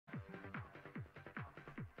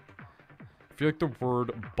I feel like the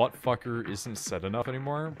word buttfucker isn't said enough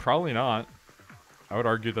anymore. Probably not. I would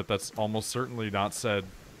argue that that's almost certainly not said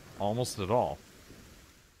almost at all.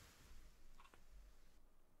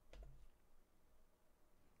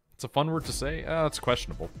 It's a fun word to say. It's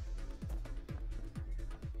questionable.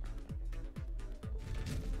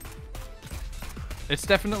 It's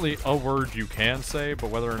definitely a word you can say,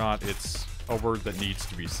 but whether or not it's a word that needs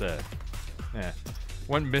to be said.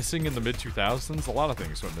 Went missing in the mid-2000s? A lot of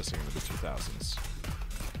things went missing in the mid-2000s.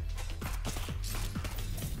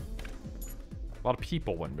 A lot of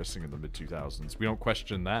people went missing in the mid-2000s. We don't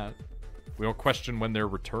question that. We don't question when their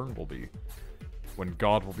return will be. When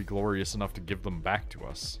God will be glorious enough to give them back to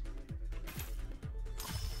us.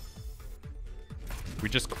 We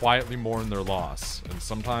just quietly mourn their loss, and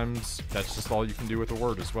sometimes that's just all you can do with a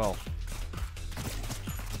word as well.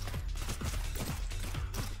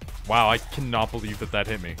 Wow, I cannot believe that that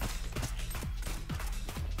hit me.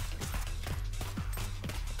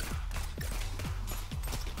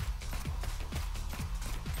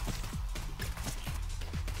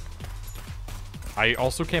 I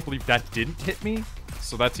also can't believe that didn't hit me,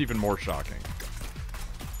 so that's even more shocking.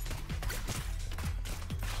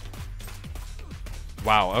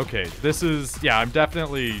 Wow, okay, this is... Yeah, I'm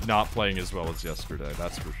definitely not playing as well as yesterday,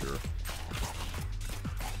 that's for sure.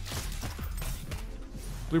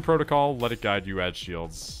 Blue Protocol, let it guide you, add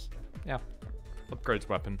shields. Yeah, upgrades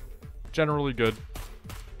weapon. Generally good.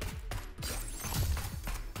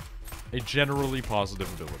 A generally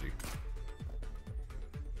positive ability.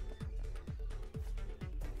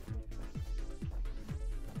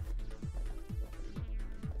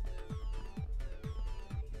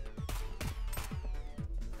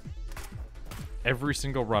 Every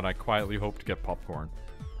single run, I quietly hope to get popcorn.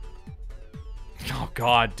 Oh,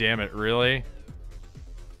 god damn it, really?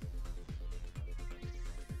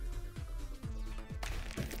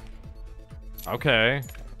 Okay.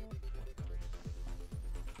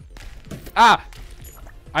 Ah!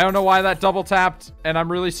 I don't know why that double tapped, and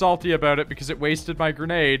I'm really salty about it because it wasted my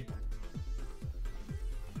grenade.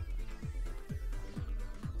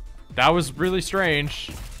 That was really strange.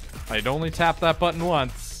 I'd only tapped that button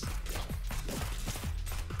once.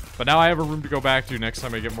 But now I have a room to go back to next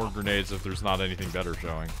time I get more grenades if there's not anything better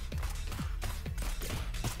showing.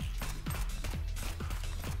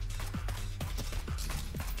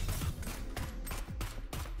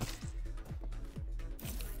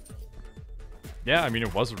 Yeah, I mean,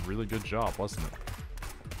 it was a really good job, wasn't it?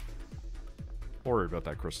 Don't worry about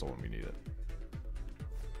that crystal when we need it.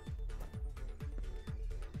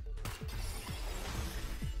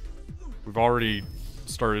 We've already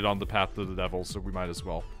started on the path to the devil, so we might as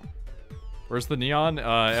well. Where's the neon?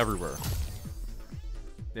 Everywhere.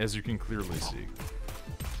 As you can clearly see.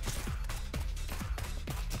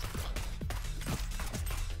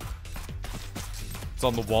 It's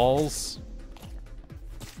on the walls.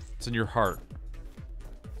 It's in your heart.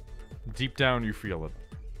 Deep down, you feel it.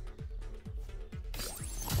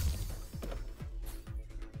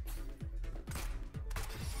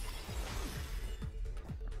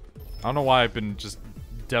 I don't know why I've been just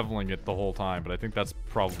deviling it the whole time, but I think that's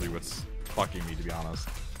probably what's fucking me, to be honest.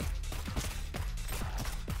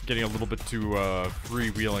 Getting a little bit too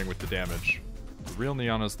freewheeling with the damage. The real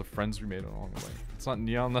neon is the friends we made along the way. It's not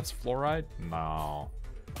neon, that's fluoride? No.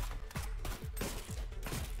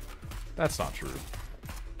 That's not true.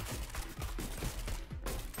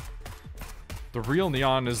 The real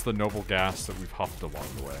neon is the noble gas that we've huffed along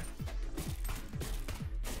the way.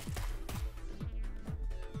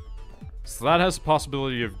 So that has the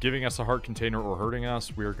possibility of giving us a heart container or hurting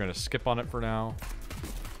us. We are going to skip on it for now.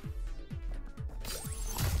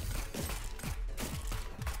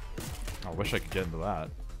 I wish I could get into that.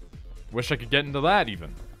 Wish I could get into that,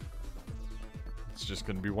 even. It's just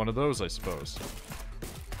going to be one of those, I suppose.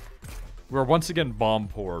 We're once again bomb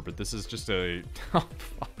poor, but this is just a... Oh,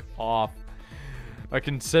 fuck off. A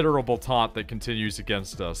considerable taunt that continues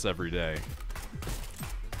against us every day.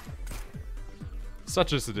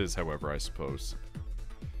 Such as it is, however, I suppose.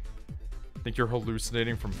 Think you're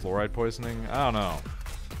hallucinating from fluoride poisoning? I don't know.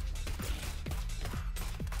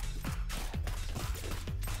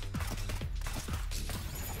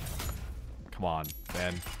 Come on,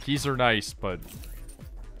 man. Keys are nice, but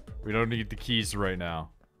we don't need the keys right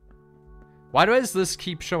now. Why does this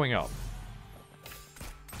keep showing up?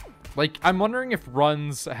 Like, I'm wondering if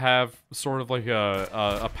runs have sort of like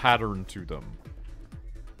a pattern to them.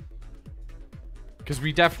 Because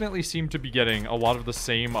we definitely seem to be getting a lot of the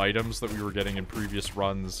same items that we were getting in previous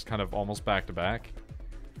runs, kind of almost back to back.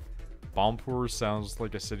 Bhampur sounds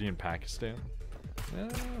like a city in Pakistan.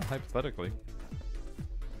 Hypothetically.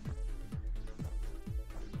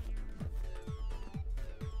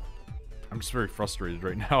 I'm just very frustrated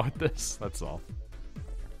right now at this, that's all.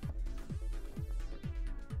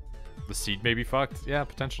 The seed may be fucked? Yeah,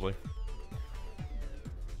 potentially.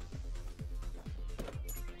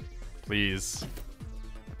 Please.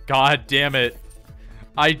 God damn it.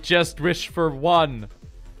 I just wish for one.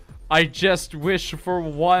 I just wish for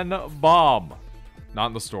one bomb. Not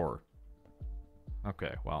in the store.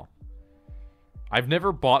 Okay, well. I've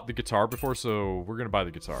never bought the guitar before, so we're gonna buy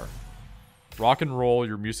the guitar. Rock and roll,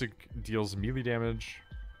 your music deals melee damage.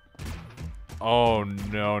 Oh,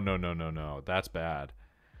 no, no, no, no, no. That's bad.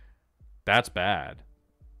 That's bad.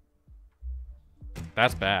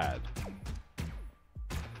 That's bad.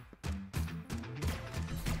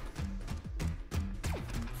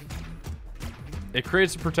 It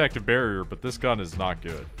creates a protective barrier, but this gun is not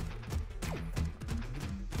good.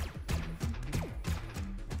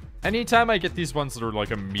 Anytime I get these ones that are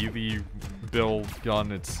like a melee build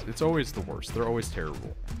gun, it's always the worst. They're always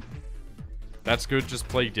terrible. That's good, just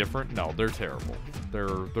play different? No, they're terrible.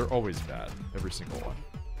 They're always bad. Every single one.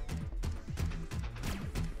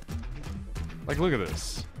 Like, look at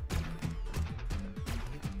this.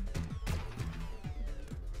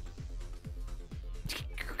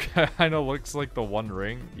 Kinda looks like the One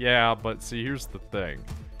Ring. Yeah, but see, here's the thing.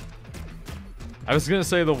 I was gonna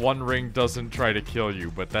say the One Ring doesn't try to kill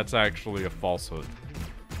you, but that's actually a falsehood.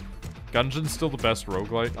 Gungeon's still the best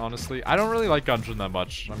roguelite, honestly. I don't really like Gungeon that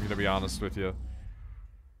much, I'm gonna be honest with you.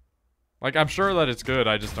 Like, I'm sure that it's good,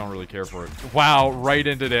 I just don't really care for it. Wow, right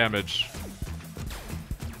into damage.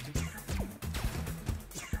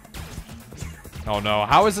 Oh no,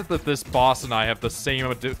 how is it that this boss and I have the same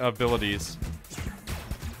abilities?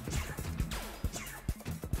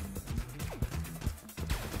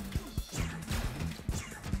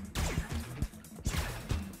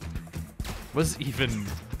 What's even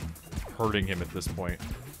hurting him at this point?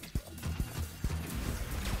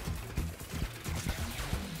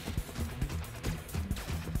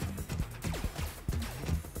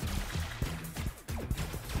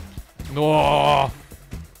 No.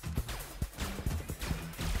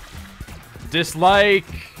 Dislike.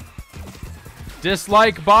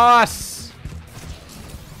 Dislike, boss.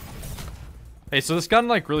 Hey, so this gun,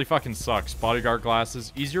 like, really fucking sucks. Bodyguard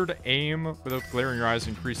glasses. Easier to aim without glaring your eyes.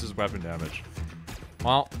 Increases weapon damage.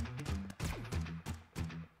 Well.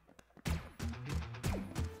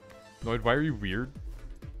 Noid, why are you weird?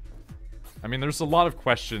 I mean, there's a lot of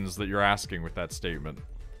questions that you're asking with that statement.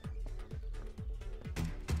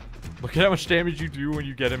 Look at how much damage you do when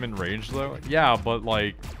you get him in range, though. Yeah, but,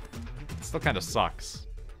 like, it still kind of sucks.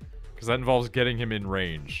 Because that involves getting him in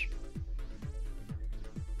range.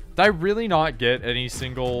 Did I really not get any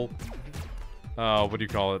single, what do you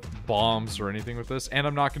call it, bombs or anything with this? And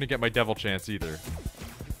I'm not going to get my devil chance either.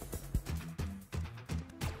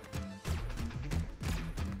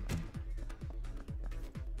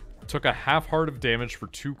 Took a half heart of damage for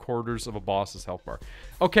 2/4 of a boss's health bar.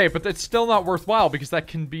 Okay, but that's still not worthwhile because that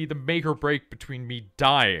can be the make or break between me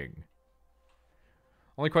dying.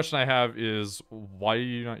 Only question I have is, why do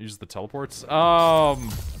you not use the teleports?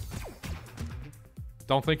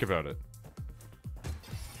 Don't think about it.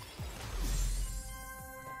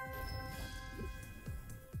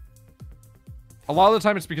 A lot of the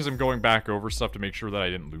time it's because I'm going back over stuff to make sure that I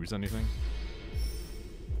didn't lose anything.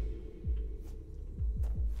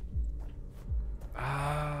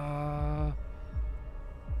 I'm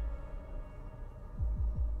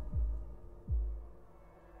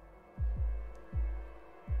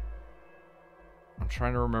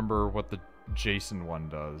trying to remember what the Jason one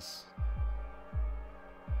does.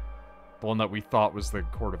 The one that we thought was the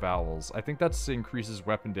Court of Owls. I think that increases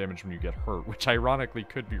weapon damage when you get hurt, which ironically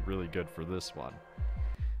could be really good for this one.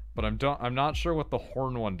 But I'm not sure what the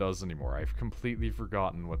Horn one does anymore. I've completely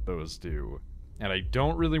forgotten what those do. And I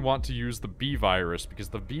don't really want to use the B virus, because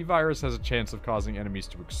the B virus has a chance of causing enemies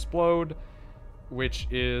to explode, which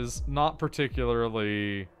is not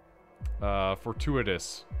particularly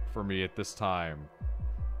fortuitous for me at this time,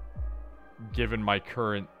 given my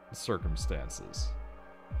current circumstances.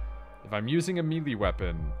 If I'm using a melee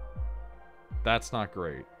weapon, that's not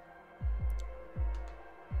great.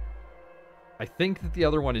 I think that the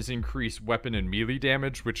other one is increased weapon and melee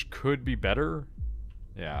damage, which could be better.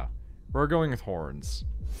 Yeah. We're going with horns.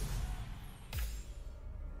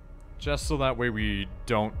 Just so that way we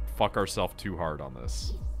don't fuck ourselves too hard on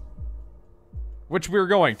this. Which we're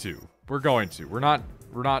going to. We're going to. We're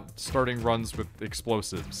not starting runs with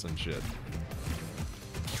explosives and shit.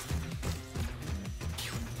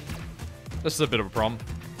 This is a bit of a problem.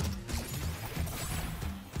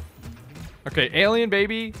 Okay, alien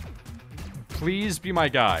baby, please be my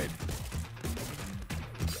guide.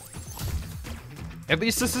 At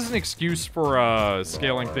least this is an excuse for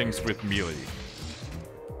scaling things with melee.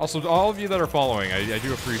 Also, to all of you that are following, I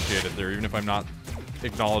do appreciate it there, even if I'm not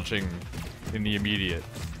acknowledging in the immediate.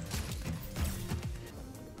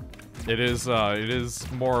 It is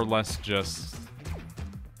more or less just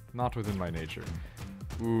not within my nature.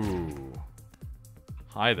 Ooh.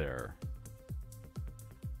 Hi there.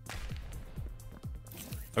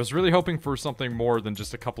 I was really hoping for something more than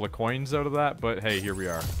just a couple of coins out of that, but hey, here we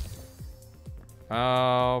are.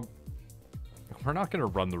 We're not gonna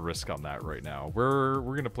run the risk on that right now. We're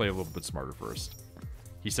gonna play a little bit smarter first.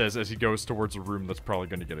 He says as he goes towards a room that's probably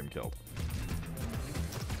gonna get him killed.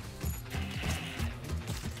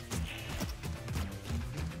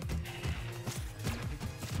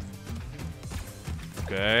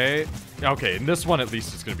 Okay. Okay, in this one at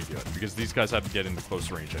least it's gonna be good, because these guys have to get into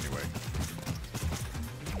close range anyway.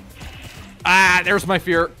 Ah, there's my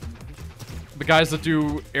fear. The guys that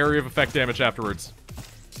do area of effect damage afterwards.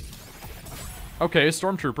 Okay,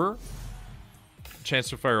 Stormtrooper. Chance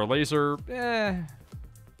to fire a laser.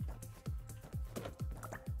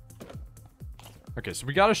 Okay, so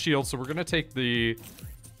we got a shield, so we're gonna take the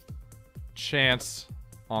chance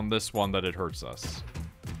on this one that it hurts us.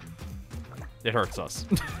 It hurts us.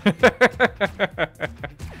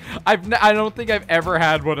 I don't think I've ever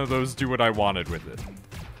had one of those do what I wanted with it.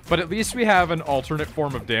 But at least we have an alternate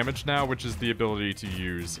form of damage now, which is the ability to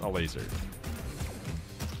use a laser.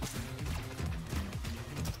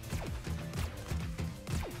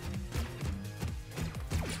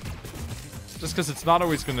 Just because it's not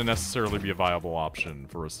always going to necessarily be a viable option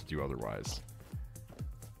for us to do otherwise.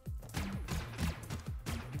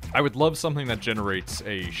 I would love something that generates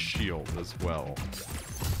a shield as well.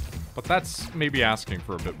 But that's maybe asking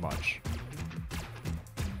for a bit much.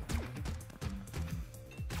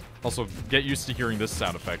 Also, get used to hearing this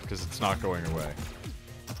sound effect, because it's not going away.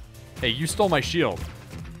 Hey, you stole my shield.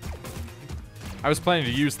 I was planning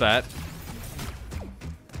to use that.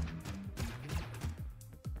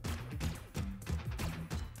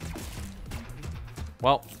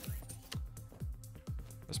 Well.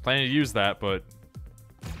 I was planning to use that, but...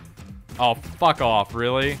 Oh, fuck off,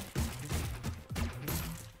 really?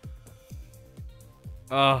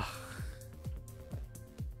 Ugh.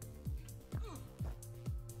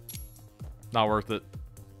 Not worth it.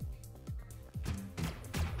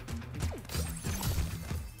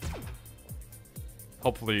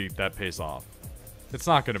 Hopefully that pays off. It's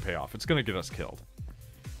not going to pay off. It's going to get us killed.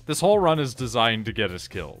 This whole run is designed to get us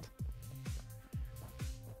killed.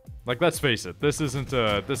 Like, let's face it. This isn't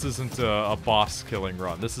a boss killing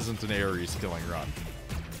run. This isn't an Ares killing run.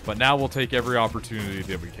 But now we'll take every opportunity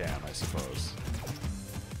that we can, I suppose.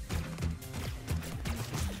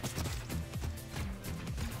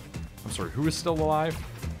 I'm sorry, who is still alive?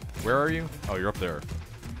 Where are you? Oh, you're up there.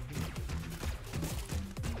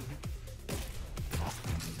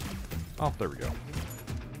 Oh, there we go.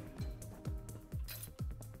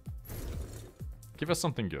 Give us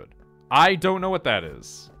something good. I don't know what that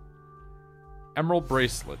is. Emerald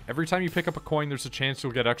Bracelet. Every time you pick up a coin, there's a chance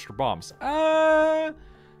you'll get extra bombs.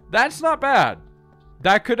 That's not bad.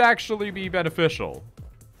 That could actually be beneficial.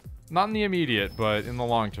 Not in the immediate, but in the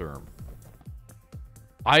long term.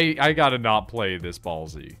 I gotta not play this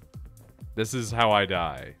ballsy. This is how I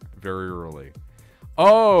die. Very early.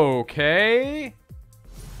 Okay.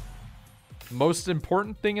 Most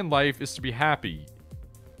important thing in life is to be happy.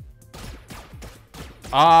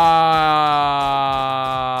 Huh.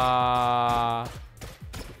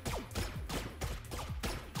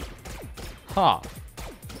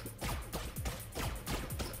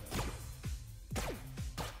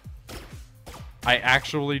 I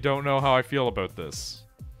actually don't know how I feel about this.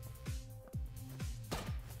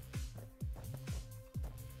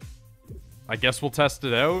 I guess we'll test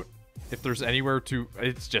it out. If there's anywhere to...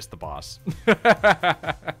 It's just the boss.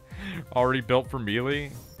 Already built for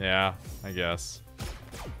melee? Yeah, I guess.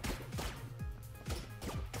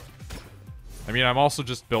 I mean, I'm also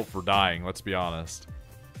just built for dying, let's be honest.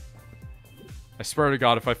 I swear to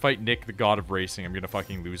God, if I fight Nick, the god of racing, I'm gonna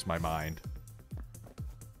fucking lose my mind.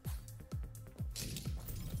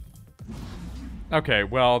 Okay,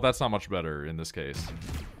 well, that's not much better in this case.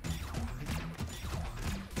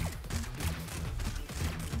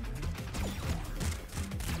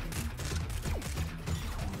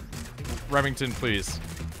 Remington, please.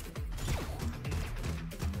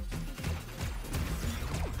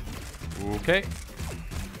 Okay.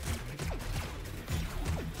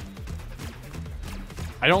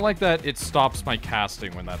 I don't like that it stops my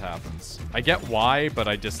casting when that happens. I get why, but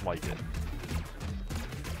I dislike it.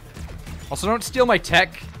 Also, don't steal my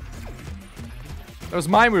tech. That was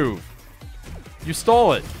my move. You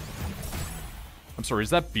stole it. I'm sorry,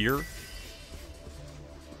 is that beer?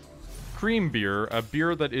 Cream beer, a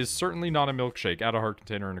beer that is certainly not a milkshake. Add a heart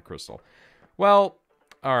container and a crystal. Well,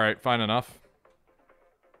 alright, fine enough.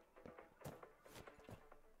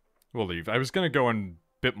 We'll leave. I was gonna go and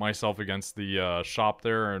bit myself against the shop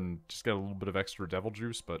there and just get a little bit of extra devil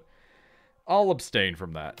juice, but I'll abstain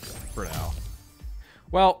from that for now.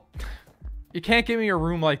 Well, you can't give me a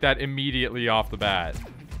room like that immediately off the bat.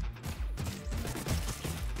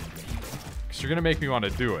 Because you're gonna make me want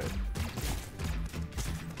to do it.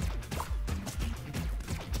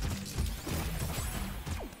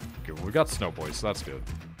 Okay, well, we got Snow Boy, so that's good.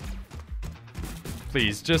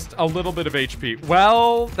 Please, just a little bit of HP.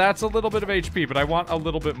 Well, that's a little bit of HP, but I want a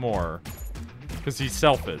little bit more. Because he's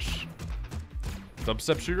selfish.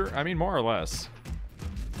 Dubstep shooter? I mean, more or less.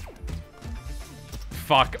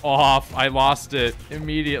 Fuck off. I lost it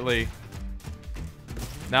immediately.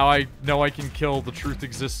 Now I know I can kill the truth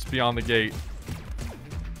exists beyond the gate.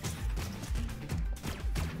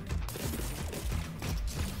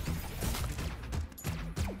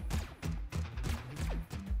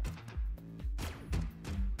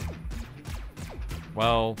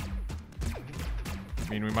 Well, I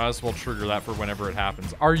mean, we might as well trigger that for whenever it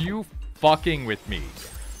happens. Are you fucking with me?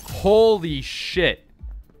 Holy shit.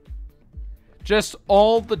 Just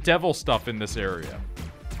all the devil stuff in this area.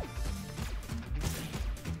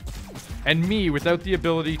 And me without the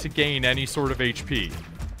ability to gain any sort of HP.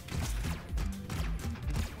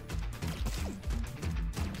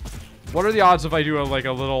 What are the odds if I do a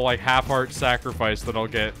little half-heart sacrifice that I'll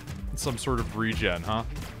get some sort of regen, huh?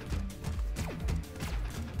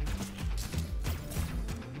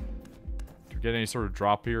 Get any sort of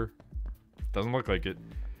drop here? Doesn't look like it.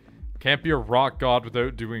 Can't be a rock god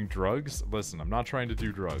without doing drugs? Listen, I'm not trying to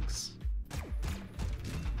do drugs.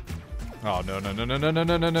 Oh, no, no, no, no, no, no,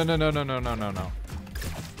 no, no, no, no, no, no, no, no, no, no.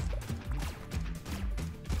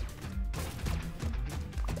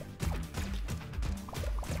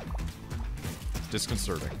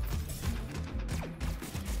 Disconcerting.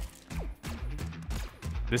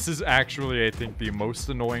 This is actually, I think, the most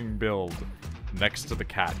annoying build next to the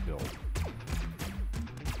cat build.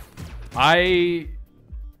 I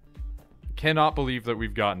cannot believe that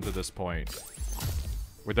we've gotten to this point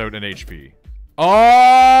without an HP. Oh!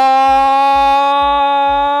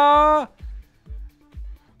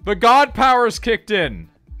 The god powers kicked in.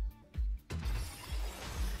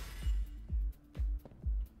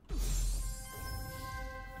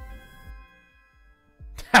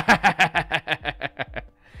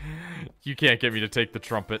 You can't get me to take the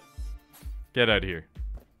trumpet. Get out of here.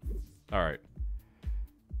 Alright.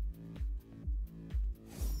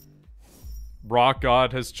 Rock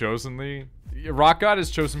God has chosen me? Rock God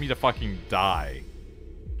has chosen me to fucking die.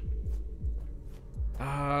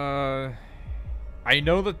 I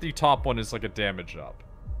know that the top one is like a damage up.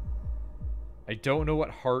 I don't know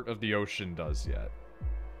what Heart of the Ocean does yet.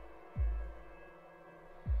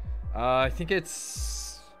 I think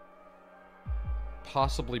it's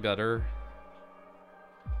possibly better.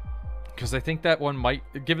 Because I think that one might,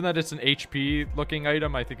 given that it's an HP looking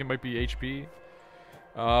item, I think it might be HP.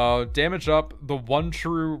 Damage up, the one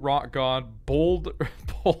true rock god,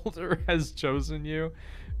 Boulder has chosen you.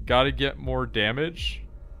 Gotta get more damage.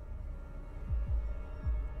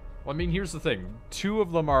 Well, I mean, here's the thing. Two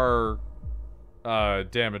of them are,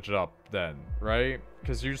 damage up then, right?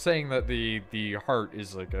 Because you're saying that the heart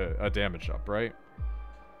is like a damage up, right?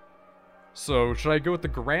 So, should I go with the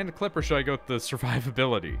grand clip or should I go with the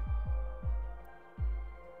survivability?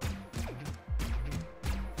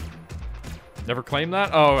 Never claimed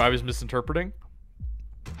that? Oh, I was misinterpreting.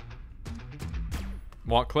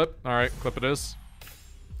 Want clip? Alright, clip it is.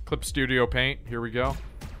 Clip Studio Paint. Here we go.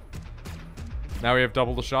 Now we have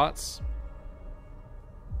double the shots.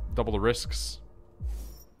 Double the risks.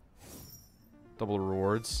 Double the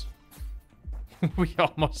rewards. We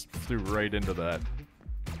almost flew right into that.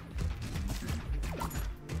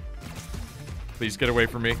 Please get away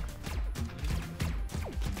from me.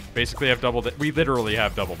 Basically have double... We literally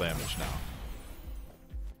have double damage now.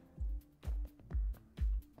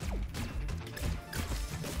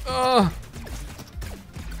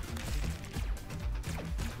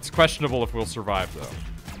 It's questionable if we'll survive, though.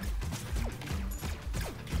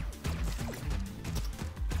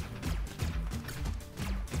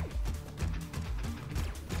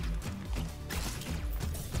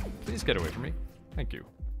 Please get away from me. Thank you.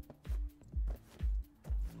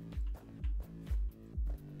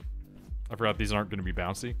 I forgot these aren't going to be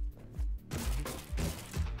bouncy.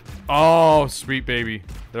 Oh, sweet baby.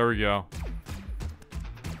 There we go.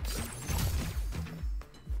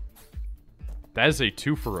 That is a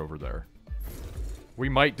twofer over there. We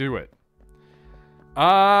might do it.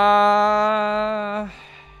 I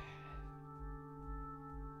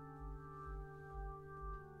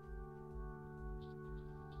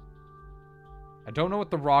don't know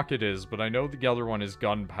what the rocket is, but I know the other one is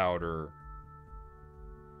gunpowder.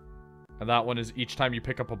 And that one is each time you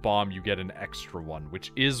pick up a bomb, you get an extra one,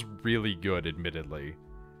 which is really good, admittedly.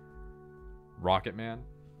 Rocket Man?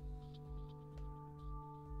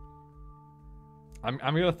 I'm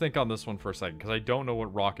gonna think on this one for a second, because I don't know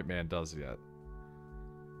what Rocket Man does yet.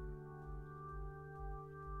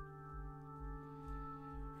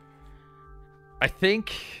 I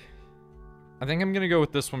think I'm gonna go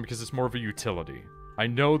with this one because it's more of a utility. I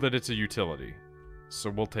know that it's a utility,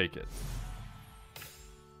 so we'll take it.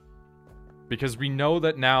 Because we know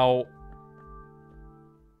that now...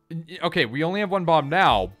 Okay, we only have one bomb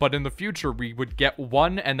now, but in the future we would get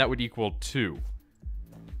one and that would equal 2.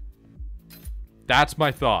 That's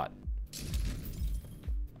my thought.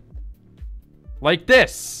 Like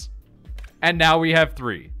this! And now we have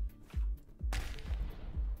 3.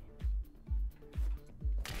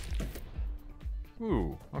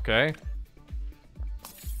 Ooh, okay.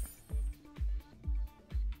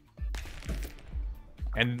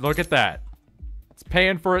 And look at that. It's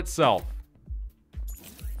paying for itself.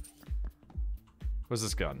 What's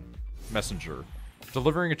this gun? Messenger.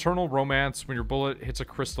 Delivering eternal romance. When your bullet hits a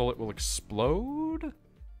crystal, it will explode?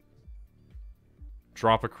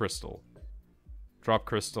 Drop a crystal. Drop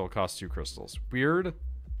crystal, cost 2 crystals. Weird.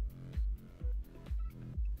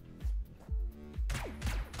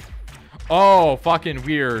 Oh, fucking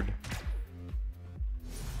weird.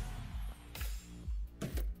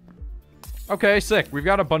 Okay, sick. We've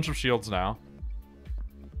got a bunch of shields now.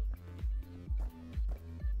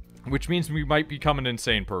 Which means we might become an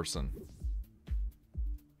insane person.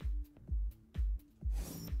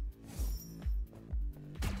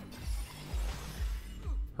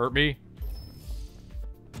 Hurt me?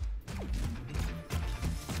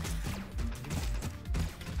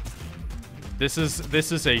 This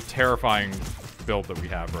is a terrifying build that we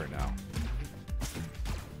have right now.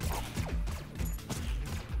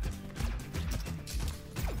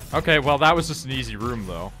 Okay, well that was just an easy room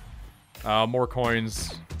though. More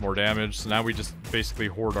coins, more damage, so now we just basically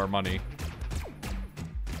hoard our money.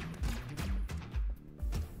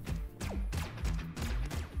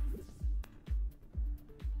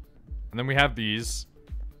 And then we have these.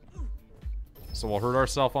 So we'll hurt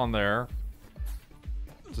ourselves on there.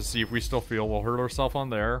 To see if we still feel. We'll hurt ourselves on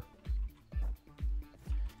there.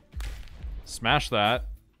 Smash that.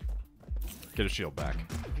 Get a shield back.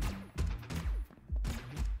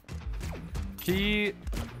 Key.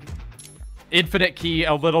 Infinite key,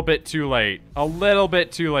 a little bit too late. A little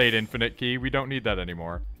bit too late, infinite key. We don't need that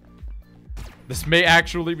anymore. This may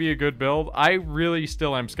actually be a good build. I really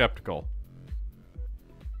still am skeptical.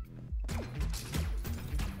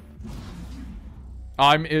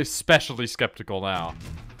 I'm especially skeptical now.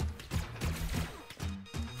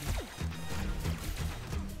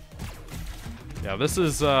 Yeah, this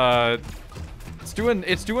is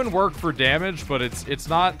it's doing work for damage, but it's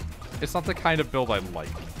not the kind of build I like.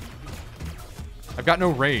 I've got no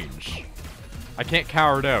range. I can't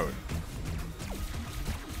coward out.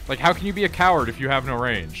 Like, how can you be a coward if you have no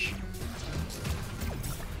range?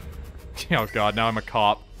 Oh god, now I'm a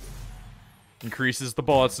cop. Increases the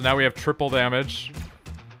bullets, so now we have triple damage.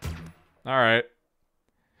 Alright.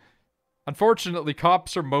 Unfortunately,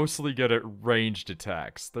 cops are mostly good at ranged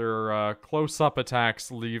attacks. Their close-up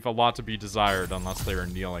attacks leave a lot to be desired unless they are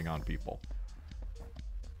kneeling on people.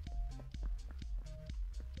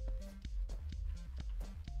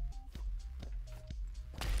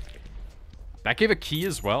 That gave a key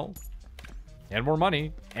as well. And more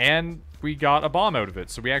money. And we got a bomb out of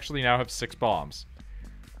it, so we actually now have 6 bombs.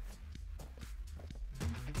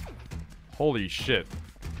 Holy shit.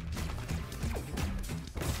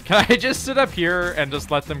 Can I just sit up here and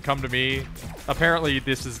just let them come to me? Apparently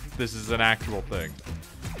this is an actual thing.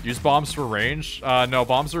 Use bombs for range? No,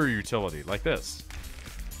 bombs are a utility, like this.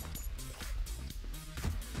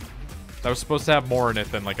 That was supposed to have more in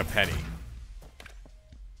it than like a penny.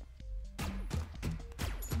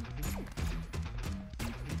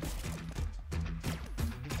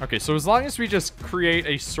 Okay, so as long as we just create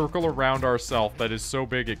a circle around ourselves that is so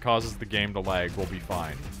big it causes the game to lag, we'll be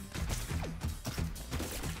fine.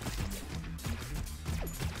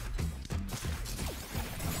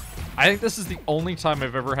 I think this is the only time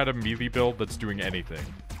I've ever had a melee build that's doing anything.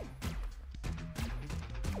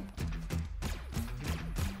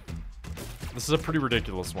 This is a pretty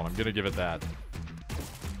ridiculous one, I'm gonna give it that.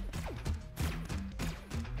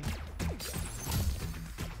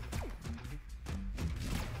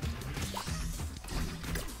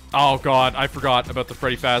 Oh god, I forgot about the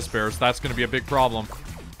Freddy Fazbears. That's gonna be a big problem.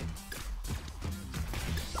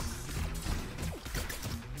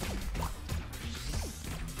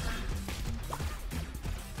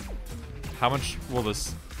 How much will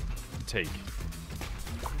this take?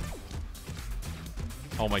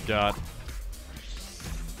 Oh my god.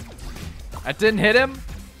 That didn't hit him?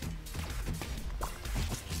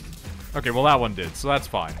 Okay, well that one did, so that's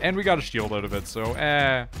fine. And we got a shield out of it,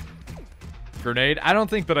 so Grenade? I don't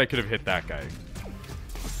think that I could have hit that guy.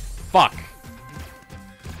 Fuck.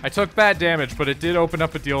 I took bad damage, but it did open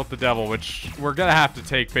up a deal with the devil, which we're gonna have to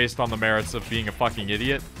take based on the merits of being a fucking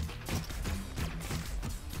idiot.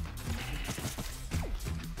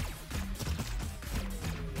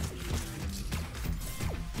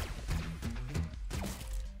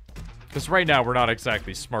 Because right now, we're not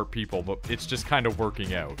exactly smart people, but it's just kind of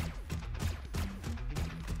working out.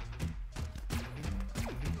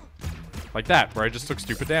 Like that, where I just took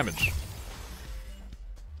stupid damage.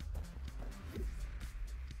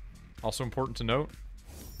 Also important to note,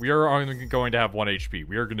 we are only going to have 1 HP.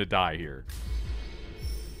 We are going to die here.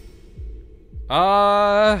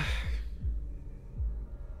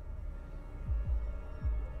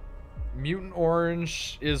 Mutant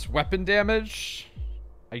Orange is weapon damage.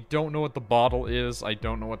 I don't know what the bottle is. I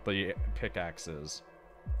don't know what the pickaxe is.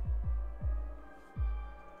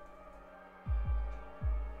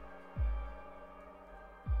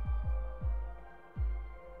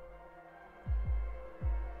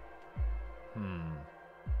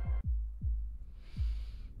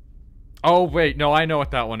 Oh, wait. No, I know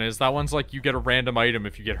what that one is. That one's like you get a random item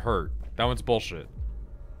if you get hurt. That one's bullshit.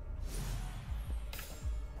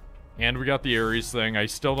 And we got the Ares thing. I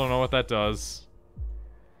still don't know what that does.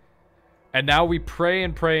 And now we pray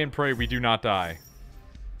and pray and pray we do not die.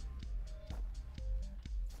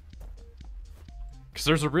 Because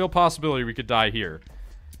there's a real possibility we could die here.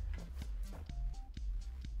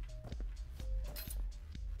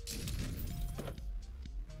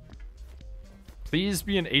 Please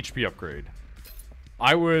be an HP upgrade.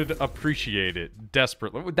 I would appreciate it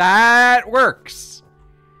desperately. That works!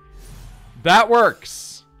 That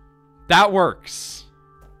works! That works!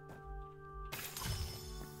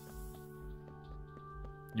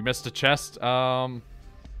 You missed a chest? I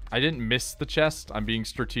didn't miss the chest. I'm being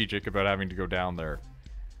strategic about having to go down there.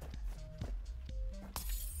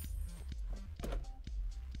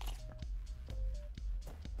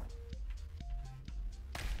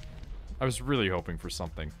 I was really hoping for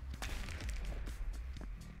something.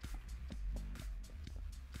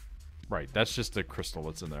 Right, that's just a crystal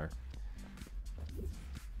that's in there.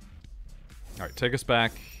 Alright, take us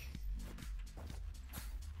back.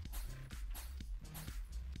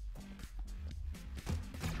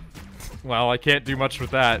 Well, I can't do much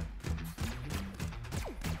with that.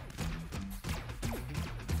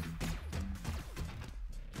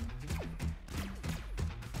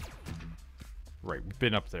 Right, we've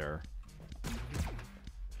been up there.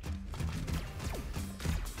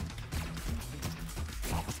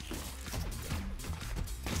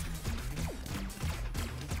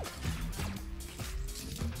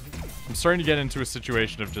 I'm starting to get into a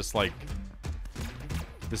situation of just like,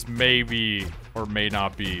 this may be or may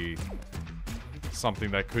not be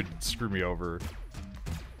something that could screw me over.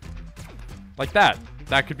 Like that.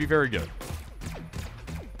 That could be very good.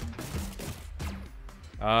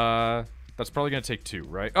 That's probably gonna take 2,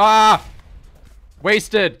 right? Ah!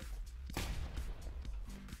 Wasted!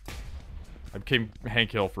 I became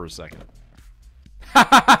Hank Hill for a second.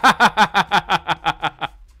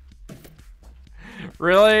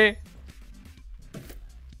 Really?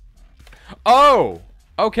 Oh!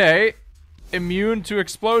 Okay. Immune to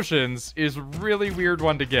explosions is a really weird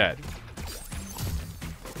one to get.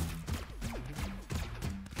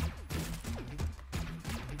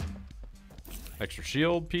 Extra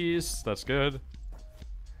shield piece. That's good.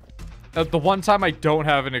 The one time I don't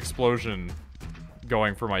have an explosion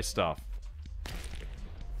going for my stuff.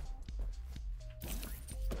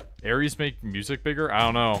 Ares make music bigger? I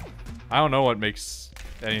don't know. I don't know what makes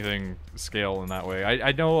anything scale in that way.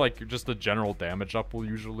 I know, like, just the general damage up will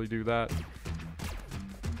usually do that.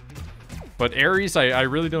 But Ares, I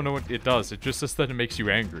really don't know what it does. It just says that it makes you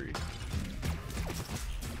angry.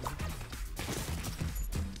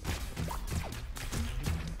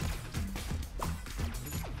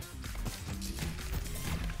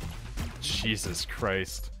 Jesus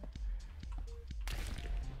Christ.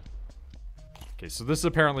 Okay, so this is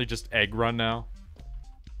apparently just egg run now.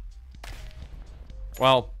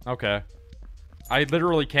 Well, okay. I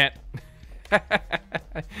literally can't...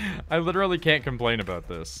 I literally can't complain about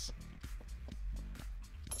this.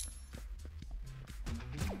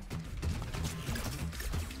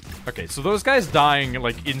 Okay, so those guys dying,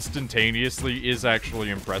 like, instantaneously is actually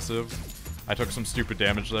impressive. I took some stupid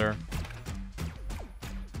damage there.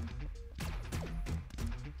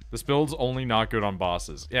 This build's only not good on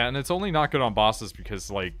bosses. Yeah, and it's only not good on bosses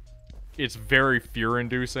because, like, it's very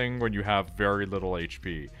fear-inducing when you have very little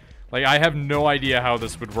HP. Like, I have no idea how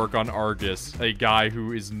this would work on Argus, a guy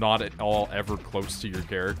who is not at all ever close to your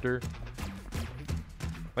character.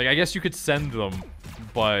 Like, I guess you could send them,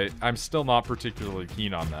 but I'm still not particularly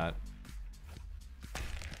keen on that.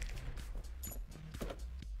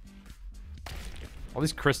 All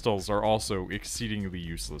these crystals are also exceedingly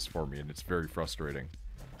useless for me, and it's very frustrating.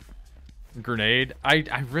 Grenade?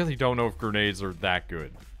 I really don't know if grenades are that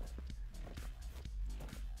good.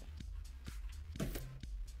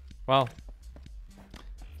 Well,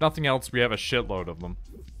 if nothing else, we have a shitload of them.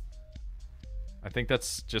 I think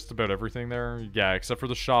that's just about everything there. Yeah, except for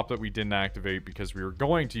the shop that we didn't activate because we were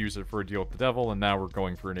going to use it for a deal with the devil, and now we're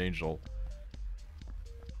going for an angel.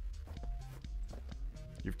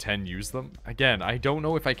 You have 10 use them? Again, I don't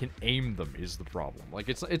know if I can aim them is the problem. Like,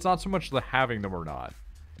 it's not so much the having them or not.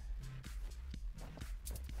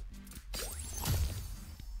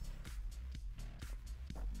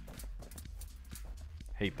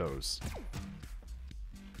 Hate those.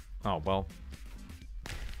 Oh, well.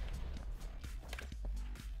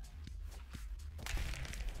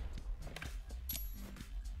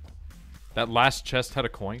 That last chest had a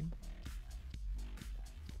coin?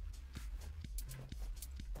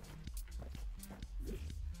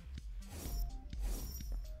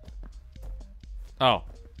 Oh.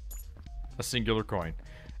 A singular coin.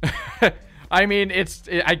 I mean,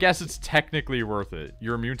 I guess it's technically worth it.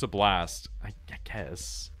 You're immune to blast. I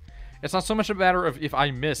guess. It's not so much a matter of if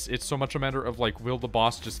I miss, it's so much a matter of, like, will the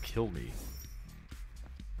boss just kill me?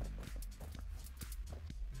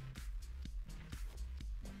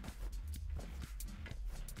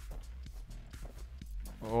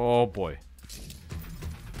 Oh, boy.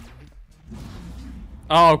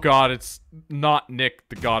 Oh, God, it's not Nick,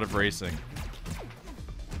 the god of racing.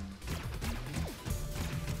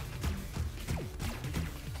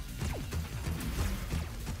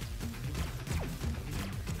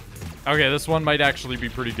 Okay, this one might actually be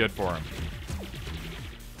pretty good for him.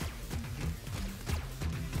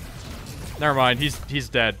 Never mind, he's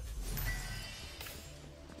dead.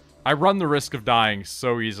 I run the risk of dying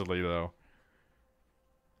so easily, though.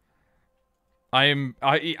 I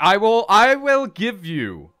will give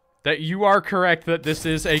you that you are correct that this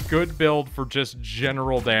is a good build for just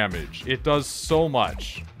general damage. It does so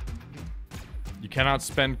much. You cannot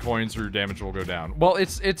spend coins or your damage will go down. Well,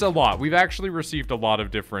 it's a lot. We've actually received a lot of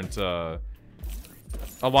different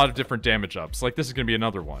damage ups. Like, this is gonna be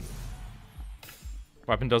another one.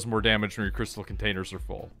 Weapon does more damage when your crystal containers are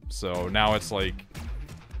full. So now it's like,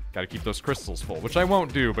 gotta keep those crystals full, which I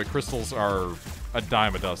won't do, but crystals are a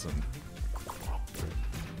dime a dozen.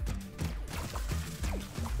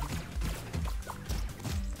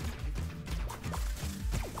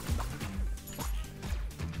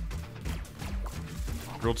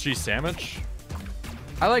 Grilled cheese sandwich?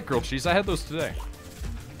 I like grilled cheese. I had those today.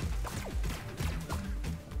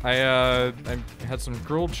 I had some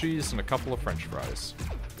grilled cheese and a couple of French fries.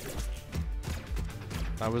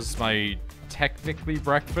 That was my technically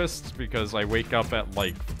breakfast because I wake up at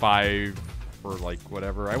like 5 or like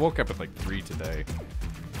whatever. I woke up at like 3 today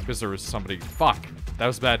because there was somebody. Fuck, that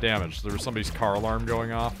was bad damage. There was somebody's car alarm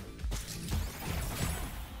going off.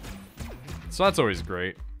 So that's always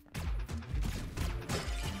great.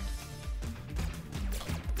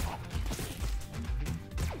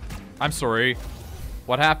 I'm sorry.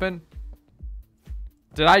 What happened?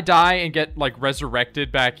 Did I die and get, like,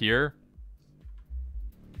 resurrected back here?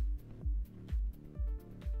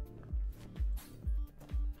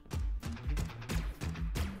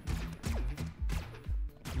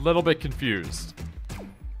 Little bit confused.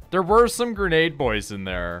 There were some grenade boys in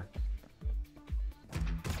there.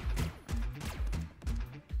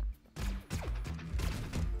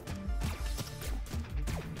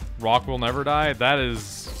 Rock will never die? That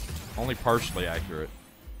is only partially accurate.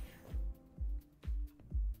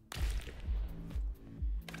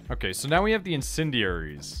 Okay, so now we have the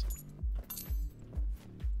incendiaries.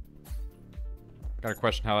 Got a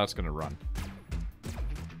question how that's gonna run.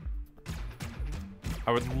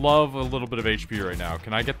 I would love a little bit of HP right now.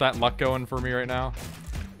 Can I get that luck going for me right now?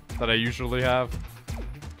 That I usually have?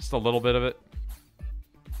 Just a little bit of it.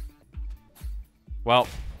 Well,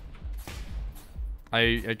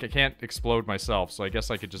 I can't explode myself, so I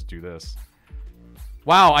guess I could just do this.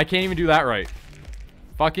 Wow, I can't even do that right.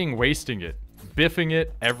 Fucking wasting it. Biffing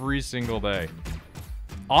it every single day.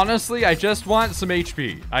 Honestly, I just want some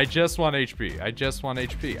HP. I just want HP. I just want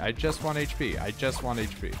HP. I just want HP. I just want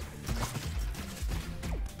HP.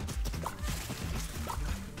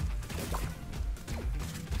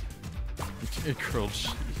 Grilled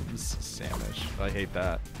cheese sandwich. I hate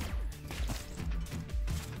that.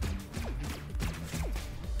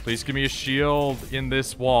 Please give me a shield in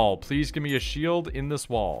this wall. Please give me a shield in this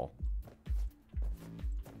wall.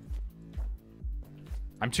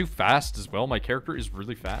 I'm too fast as well. My character is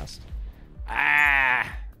really fast.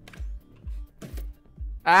 Ah!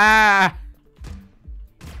 Ah!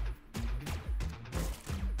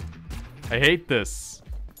 I hate this.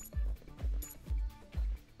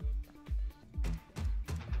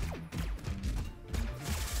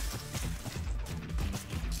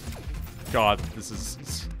 God, this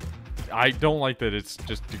is... I don't like that it's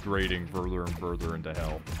just degrading further and further into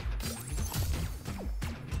hell.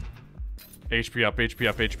 HP up, HP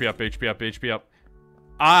up, HP up, HP up, HP up.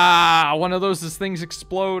 Ah, one of those is things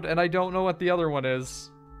explode, and I don't know what the other one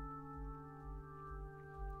is.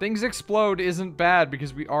 Things explode isn't bad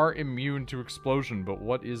because we are immune to explosion, but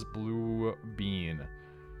what is blue bean?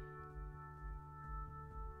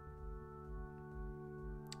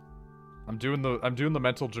 I'm doing the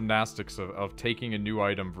mental gymnastics of taking a new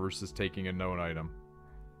item versus taking a known item.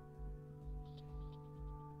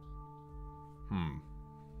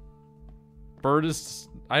 Bird is...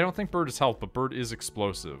 I don't think bird is health, but bird is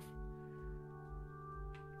explosive.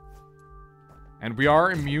 And we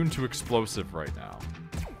are immune to explosive right now.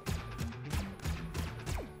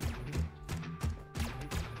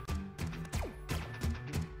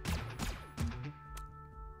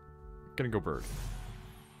 Gonna go bird.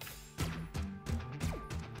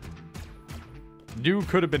 New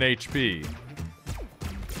could have been HP.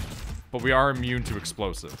 But we are immune to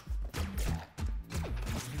explosive.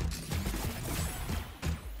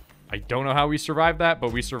 I don't know how we survived that,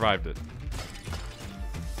 but we survived it.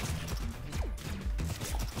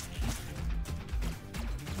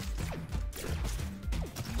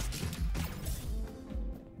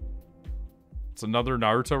 It's another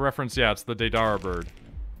Naruto reference? Yeah, it's the Deidara bird.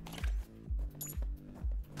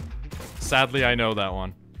 Sadly, I know that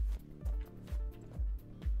one.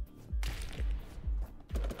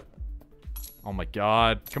 Oh my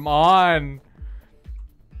god. Come on!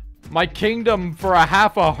 My kingdom for a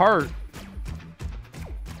half a heart.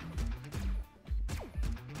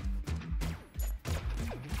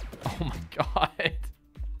 Oh my god.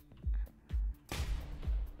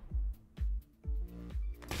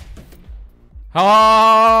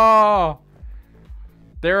 Oh!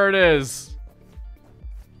 There it is.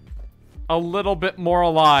 A little bit more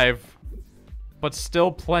alive. But still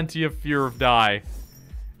plenty of fear of die.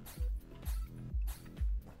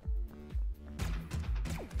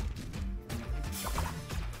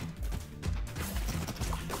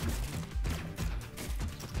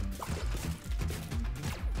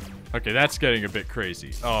 Okay, that's getting a bit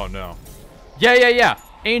crazy. Oh, no. Yeah, yeah, yeah.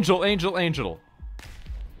 Angel, angel, angel.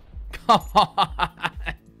 Come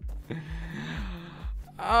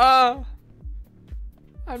on.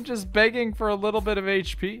 I'm just begging for a little bit of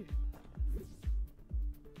HP.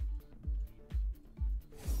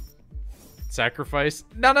 Sacrifice.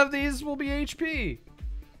 None of these will be HP.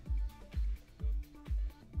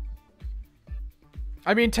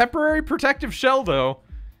 I mean, temporary protective shell, though.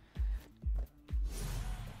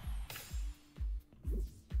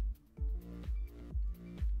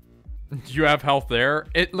 You have health there?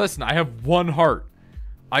 Listen, I have one heart.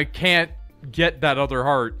 I can't get that other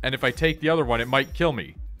heart, and if I take the other one, it might kill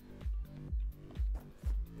me.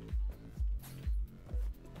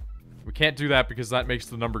 We can't do that because that makes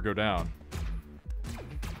the number go down.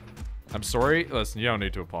 I'm sorry? Listen, you don't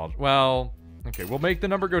need to apologize. Well, okay, we'll make the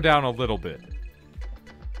number go down a little bit.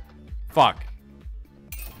 Fuck.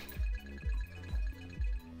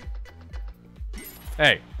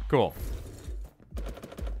 Hey, cool.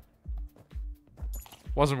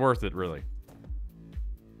 Wasn't worth it, really.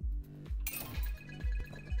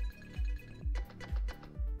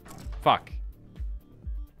 Fuck.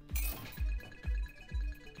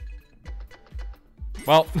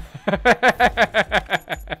 Well.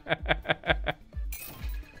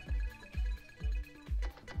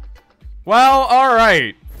 Well,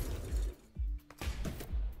 alright.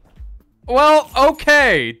 Well,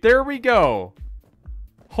 okay. There we go.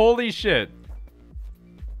 Holy shit.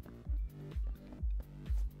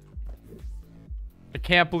 I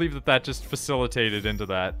can't believe that that just facilitated into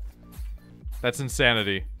that. That's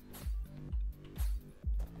insanity.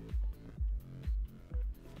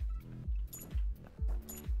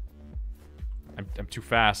 I'm too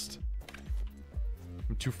fast.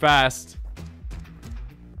 I'm too fast.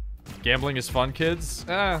 Gambling is fun, kids?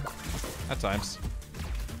 At times.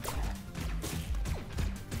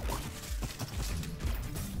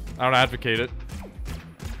 I don't advocate it.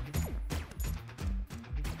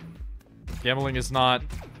 Gambling is not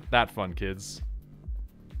that fun, kids.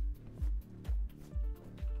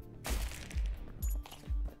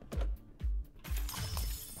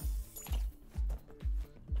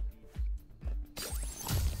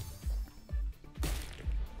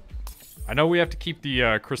 I know we have to keep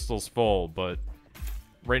the crystals full, but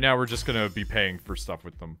right now we're just gonna be paying for stuff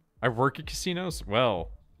with them. I work at casinos?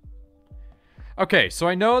 Well. Okay, so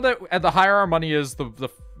I know that the higher our money is, the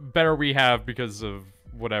better we have because of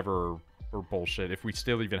whatever or bullshit, if we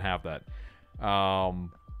still even have that.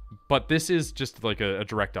 But this is just like a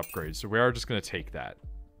direct upgrade, so we are just gonna take that.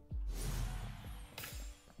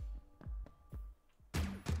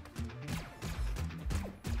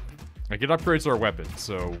 Like, it upgrades our weapon,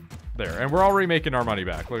 so there. And we're already making our money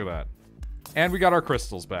back. Look at that. And we got our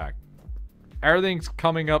crystals back. Everything's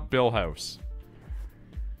coming up Bill House.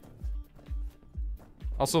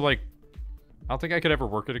 Also, like, I don't think I could ever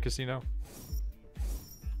work at a casino.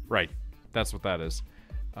 Right. That's what that is.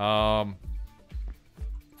 I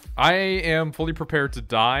am fully prepared to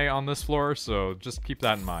die on this floor, so just keep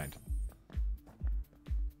that in mind.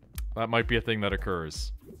 That might be a thing that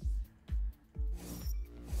occurs.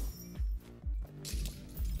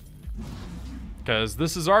 Because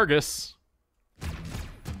this is Argus.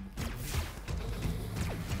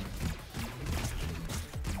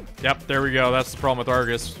 Yep, there we go. That's the problem with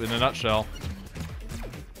Argus in a nutshell.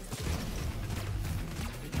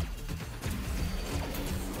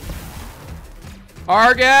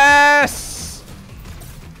 Argus!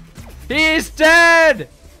 He's dead!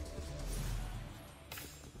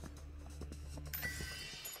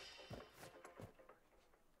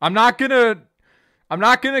 I'm not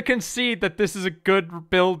gonna concede that this is a good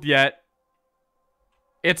build yet.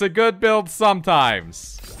 It's a good build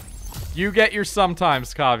sometimes. You get your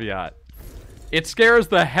sometimes caveat. It scares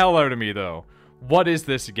the hell out of me, though. What is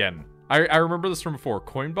this again? I remember this from before.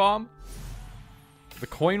 Coin bomb? The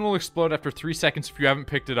coin will explode after 3 seconds if you haven't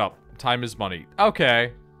picked it up. Time is money.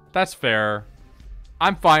 Okay. That's fair.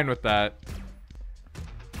 I'm fine with that.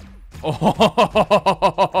 Oh,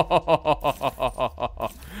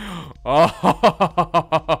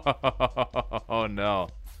 oh no.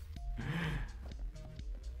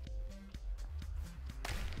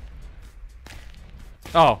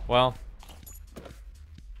 Oh, well.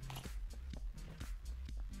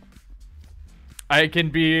 I can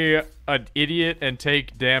be an idiot and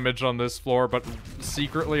take damage on this floor, but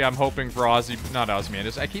secretly I'm hoping for not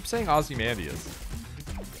Ozymandias. I keep saying Ozymandias.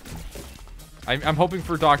 I'm hoping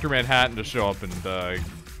for Dr. Manhattan to show up and,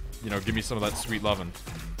 you know, give me some of that sweet lovin'.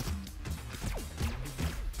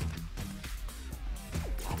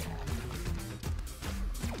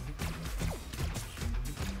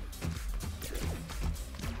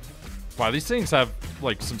 Wow, these things have,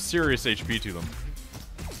 like, some serious HP to them.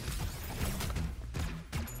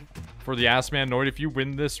 For the ass man Noid, if you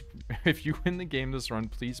win the game this run,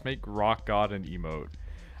 please make Rock God an emote.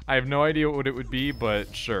 I have no idea what it would be,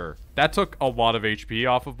 but sure. That took a lot of HP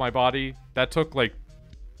off of my body. That took, like,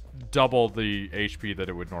 double the HP that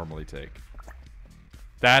it would normally take.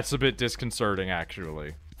 That's a bit disconcerting,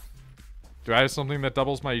 actually. Do I have something that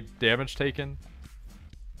doubles my damage taken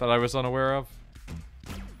that I was unaware of?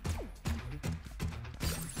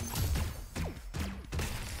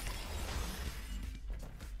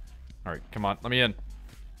 Alright, come on, let me in.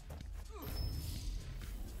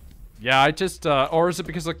 Yeah, I just, or is it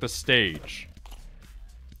because, like, the stage?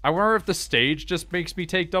 I wonder if the stage just makes me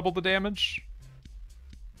take double the damage?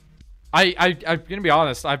 I'm gonna be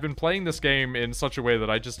honest, I've been playing this game in such a way that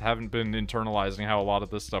I just haven't been internalizing how a lot of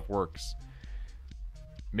this stuff works.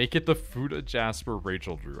 Make it the Fuda Jasper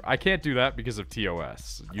Rachel Drew. I can't do that because of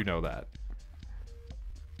TOS. You know that.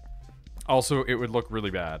 Also, it would look really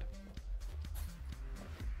bad.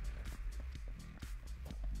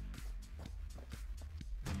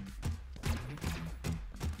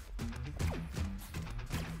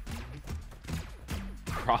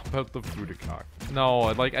 Crop out the Fudacock. No,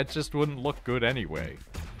 like, it just wouldn't look good anyway.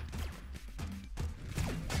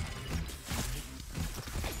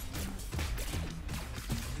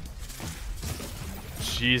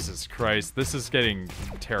 Jesus Christ, this is getting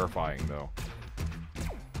terrifying, though.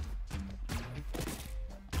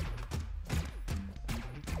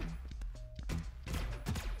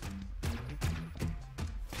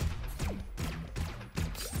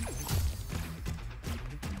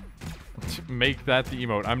 Make that the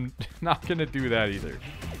emote. I'm not gonna do that either.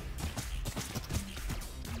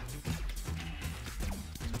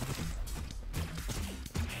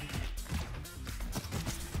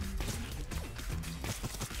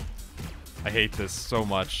 I hate this so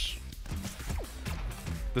much.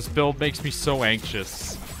 This build makes me so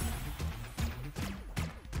anxious.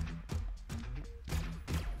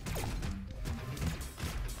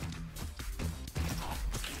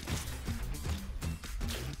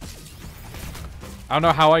 I don't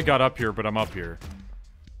know how I got up here, but I'm up here.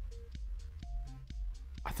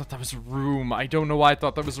 I thought that was a room. I don't know why I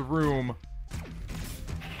thought that was a room.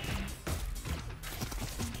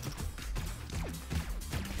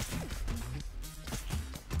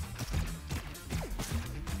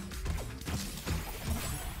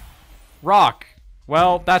 Rock.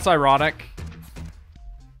 Well, that's ironic.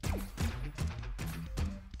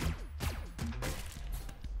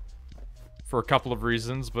 For a couple of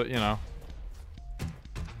reasons, but you know.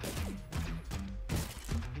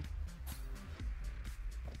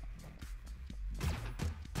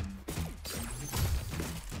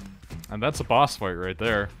 And that's a boss fight right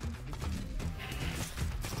there.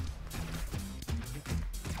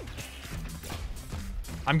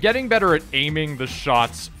 I'm getting better at aiming the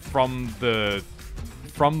shots from the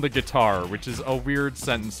guitar, which is a weird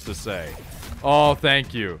sentence to say. Oh,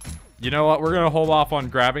 thank you. You know what? We're gonna hold off on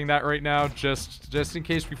grabbing that right now, just in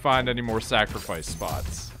case we find any more sacrifice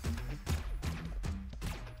spots.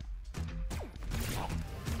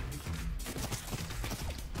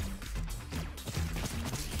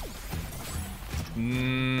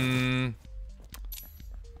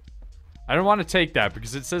 I don't want to take that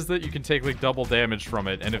because it says that you can take like double damage from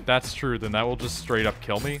it, and if that's true, then that will just straight up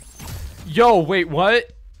kill me. Yo, wait,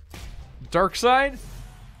 what? Dark side?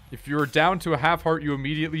 If you are down to a half heart, you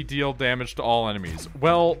immediately deal damage to all enemies.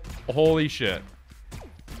 Well, holy shit.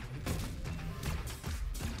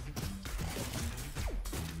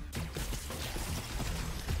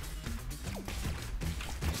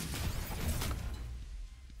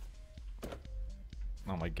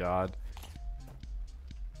 Oh my god.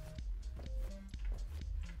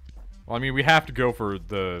 Well, I mean, we have to go for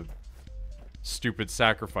the stupid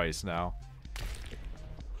sacrifice now.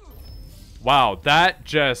 Wow, that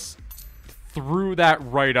just threw that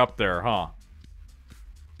right up there, huh?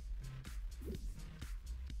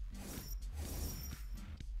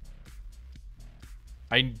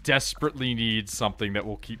 I desperately need something that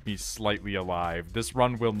will keep me slightly alive. This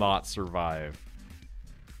run will not survive.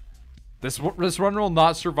 This run will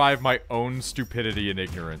not survive my own stupidity and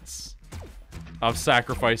ignorance of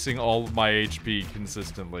sacrificing all of my HP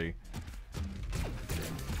consistently.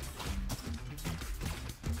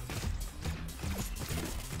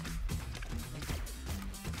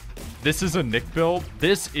 This is a Nick build.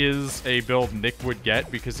 This is a build Nick would get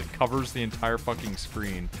because it covers the entire fucking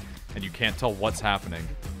screen and you can't tell what's happening.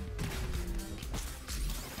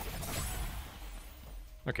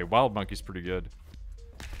 Okay, Wild Monkey's pretty good.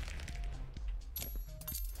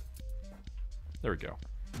 There we go.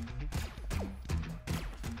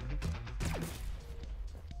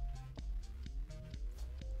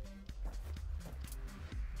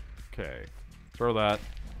 Okay. Throw that.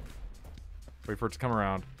 Wait for it to come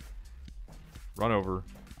around. Run over.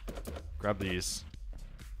 Grab these.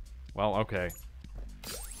 Well, okay.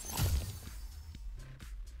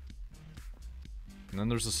 And then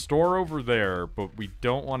there's a store over there, but we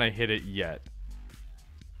don't want to hit it yet.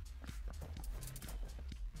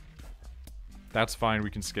 That's fine, we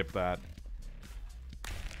can skip that.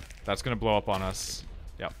 That's gonna blow up on us.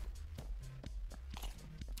 Yep.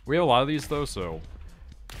 We have a lot of these though, so...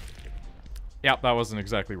 Yep, that wasn't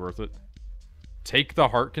exactly worth it. Take the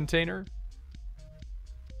heart container?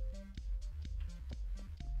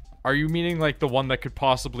 Are you meaning like the one that could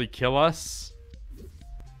possibly kill us?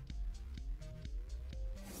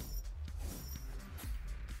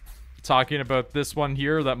 Talking about this one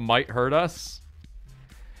here that might hurt us?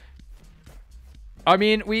 I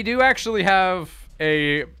mean, we do actually have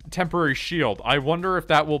a temporary shield. I wonder if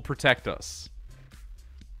that will protect us.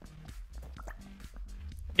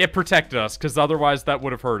 It protected us, because otherwise that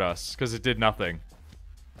would have hurt us, because it did nothing.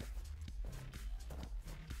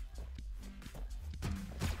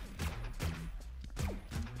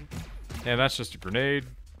 And that's just a grenade.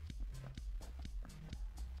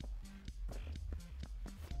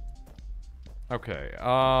 Okay,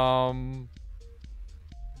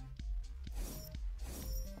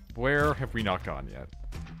 where have we not gone yet?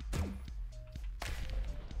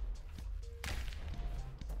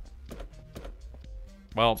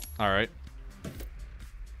 Well, alright.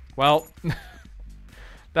 Well,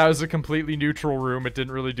 that was a completely neutral room. It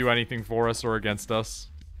didn't really do anything for us or against us.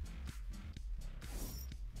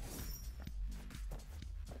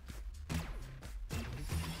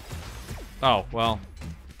 Oh, well.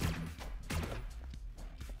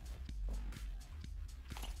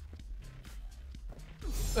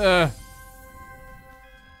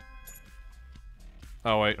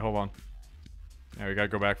 Oh, wait, hold on. Yeah, we gotta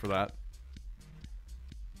go back for that.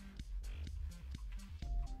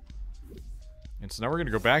 And so now we're gonna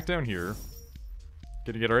go back down here.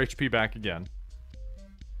 Gonna get our HP back again.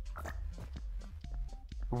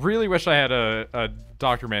 Really wish I had a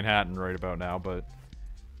Dr. Manhattan right about now, but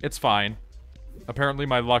it's fine. Apparently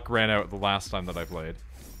my luck ran out the last time that I played.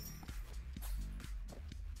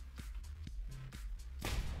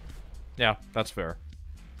 Yeah, that's fair.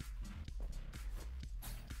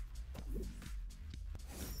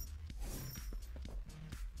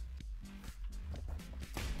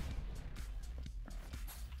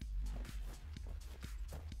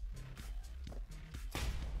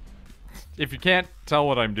 If you can't tell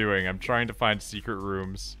what I'm doing, I'm trying to find secret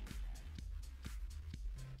rooms.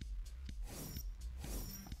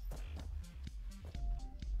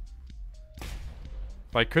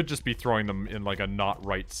 I could just be throwing them in, like, a not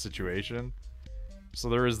right situation. So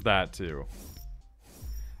there is that, too.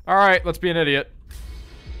 Alright, let's be an idiot.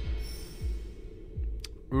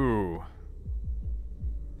 Ooh.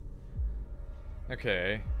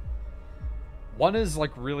 Okay. One is,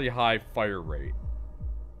 like, really high fire rate.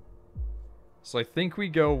 So I think we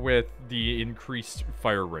go with the increased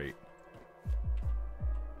fire rate.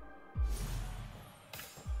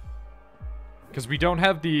 Because we don't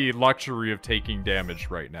have the luxury of taking damage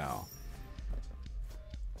right now.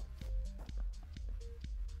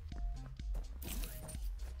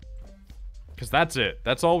 Because that's it.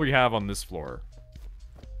 That's all we have on this floor.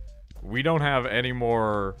 We don't have any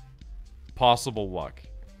more possible luck.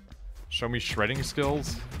 Show me shredding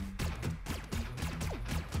skills.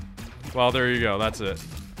 Well, there you go. That's it.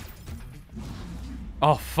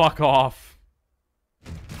 Oh, fuck off.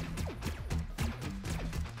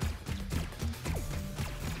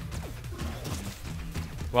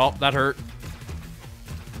 Well, that hurt.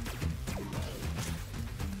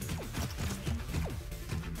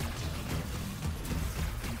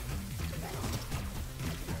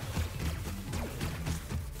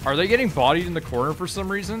 Are they getting bodied in the corner for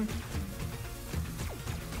some reason?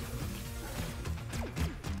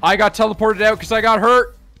 I got teleported out because I got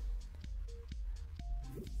hurt.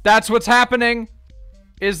 That's what's happening.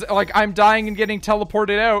 Is, like, I'm dying and getting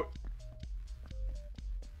teleported out.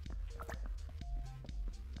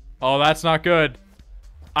 Oh, that's not good.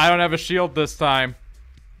 I don't have a shield this time.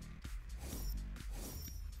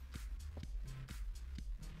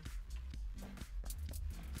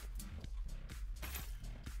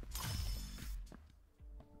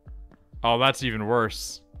 Oh, that's even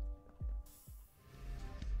worse.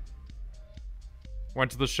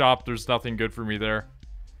 Went to the shop, there's nothing good for me there.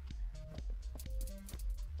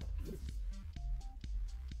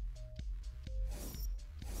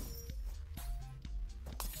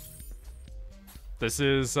 This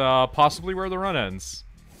is possibly where the run ends.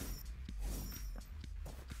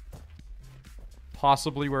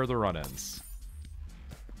 Possibly where the run ends.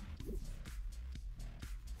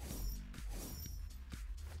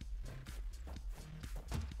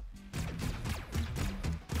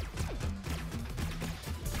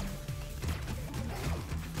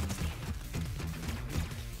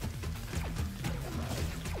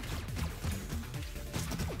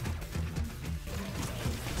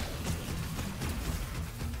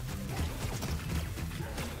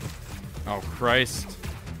 Oh, Christ.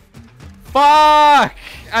 Fuck!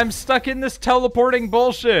 I'm stuck in this teleporting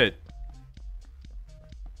bullshit.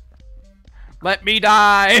 Let me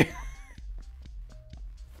die.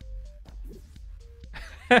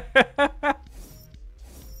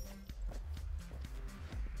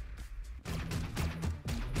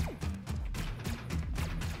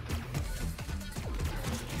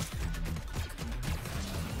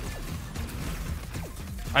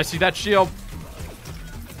 I see that shield.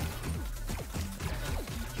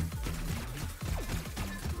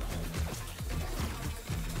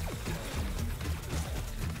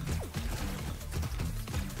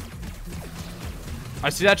 I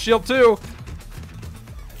see that shield too.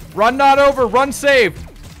 Run not over, run save.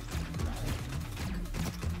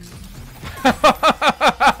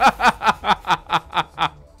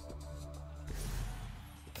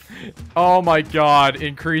 Oh my god,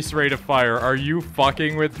 increased rate of fire. Are you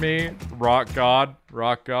fucking with me? Rock god,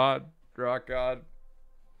 rock god, rock god.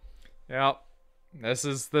 Yep. This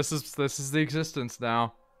is the existence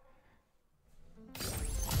now.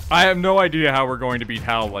 I have no idea how we're going to beat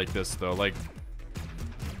Hal like this though. Like,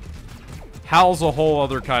 Hal's a whole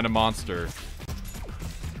other kind of monster.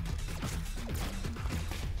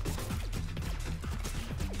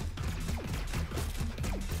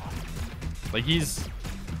 Like, he's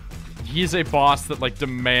a boss that, like,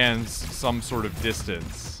 demands some sort of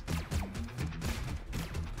distance.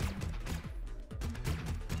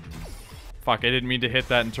 Fuck, I didn't mean to hit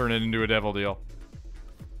that and turn it into a devil deal.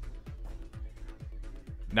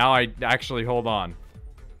 Now I actually hold on.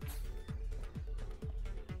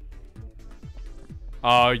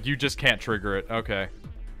 You just can't trigger it. Okay.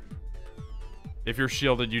 If you're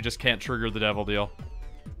shielded, you just can't trigger the devil deal.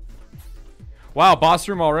 Wow, boss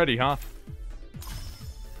room already, huh?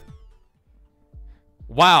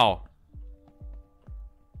 Wow.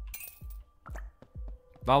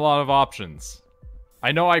 Not a lot of options.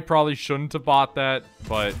 I know I probably shouldn't have bought that,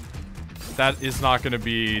 but that is not going to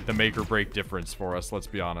be the make or break difference for us, let's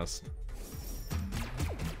be honest.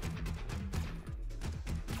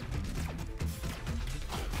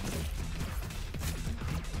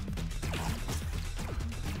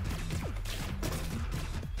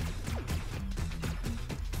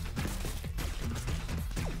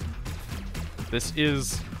 This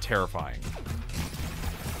is terrifying.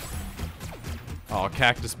 Oh,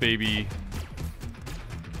 cactus baby.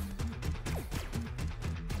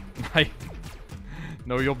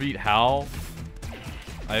 No, you'll beat Hal.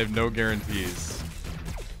 I have no guarantees.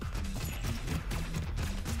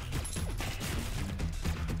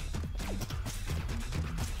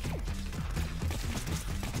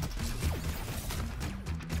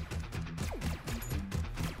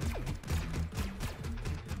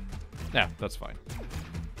 Yeah, that's fine.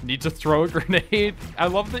 Need to throw a grenade? I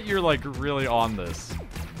love that you're, like, really on this.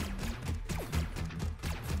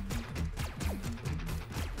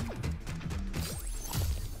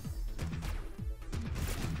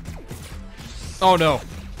 Oh, no.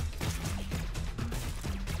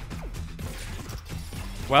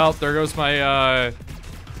 Well, there goes my, there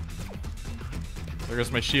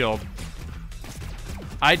goes my shield.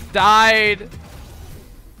 I died!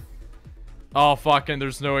 Oh, fucking,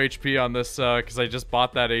 there's no HP on this, because I just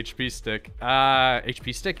bought that HP stick.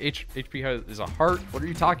 HP stick? HP is a heart? What are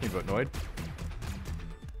you talking about, Noid?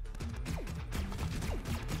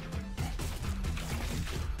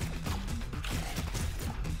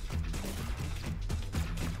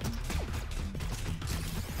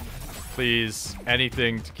 Please,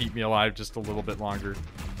 anything to keep me alive just a little bit longer.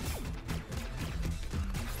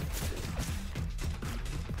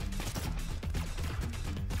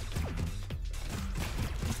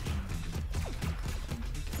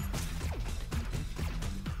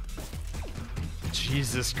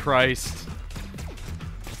 Jesus Christ.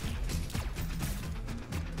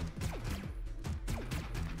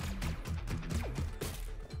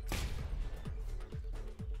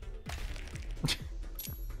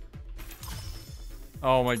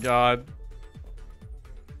 Oh my god.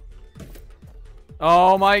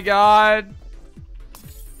 Oh my god.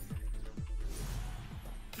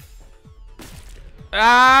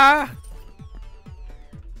 Ah!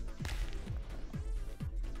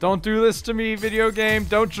 Don't do this to me, video game.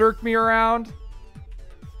 Don't jerk me around.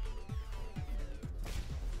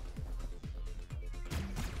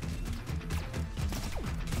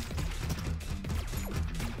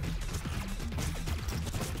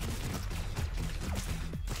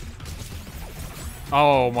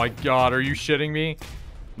 Oh my god, are you shitting me?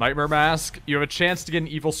 Nightmare Mask? You have a chance to get an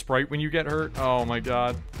evil sprite when you get hurt? Oh my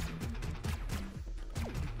god.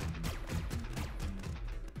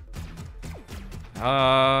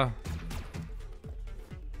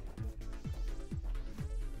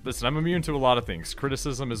 Listen, I'm immune to a lot of things.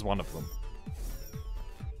 Criticism is one of them.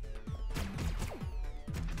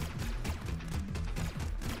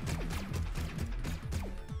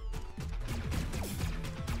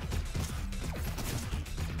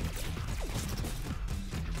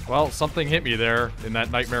 Well, something hit me there in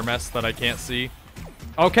that nightmare mess that I can't see.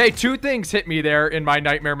 Okay, two things hit me there in my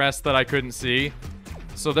nightmare mess that I couldn't see.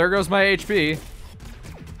 So there goes my HP.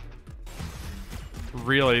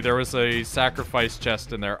 Really, there was a sacrifice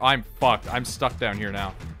chest in there. I'm fucked. I'm stuck down here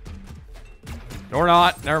now. Or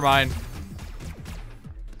not. Never mind.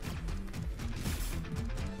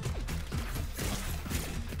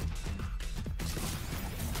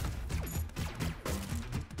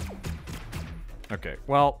 Okay,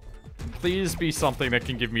 well, please be something that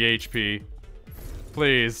can give me HP.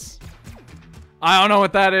 Please. I don't know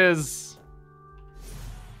what that is.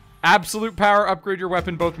 Absolute power, upgrade your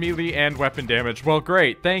weapon, both melee and weapon damage. Well,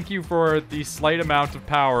 great. Thank you for the slight amount of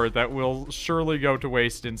power that will surely go to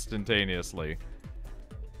waste instantaneously.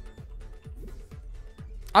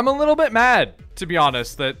 I'm a little bit mad, to be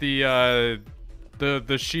honest, that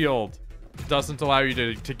the shield doesn't allow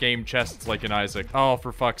you to game chests like in Isaac. Oh,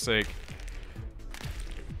 for fuck's sake.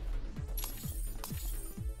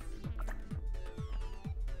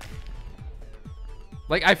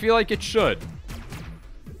 Like, I feel like it should.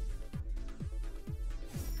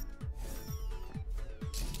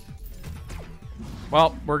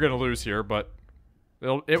 Well, we're gonna lose here, but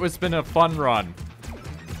it's been a fun run.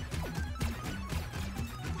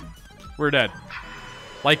 We're dead.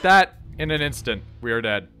 Like that, in an instant, we are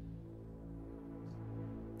dead.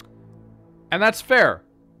 And that's fair.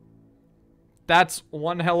 That's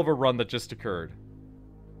one hell of a run that just occurred.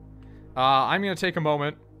 I'm gonna take a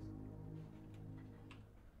moment.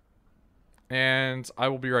 And I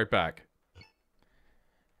will be right back.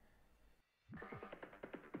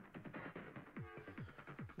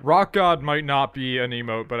 Rock God might not be an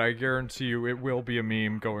emote, but I guarantee you it will be a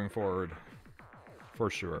meme going forward. For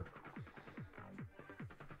sure.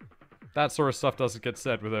 That sort of stuff doesn't get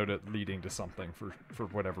said without it leading to something for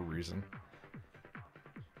whatever reason.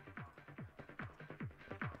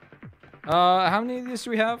 How many of these do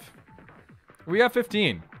we have? We have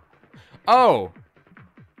 15. Oh!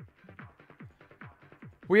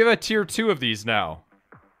 We have a tier 2 of these now.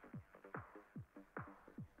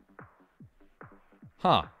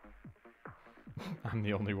 Huh. I'm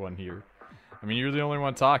the only one here. I mean, you're the only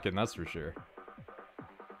one talking, that's for sure.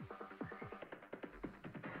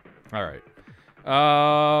 Alright.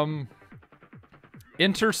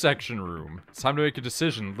 Intersection room. It's time to make a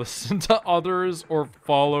decision. Listen to others or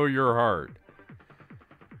follow your heart.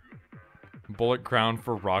 Bullet crown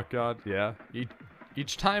for Rock God. Yeah.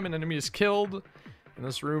 Each time an enemy is killed in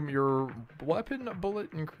this room, your weapon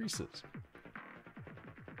bullet increases.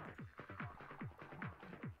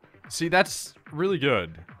 See, that's really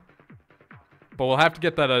good. But we'll have to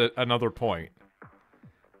get that at another point.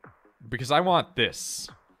 Because I want this.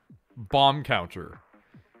 Bomb counter.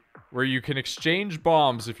 Where you can exchange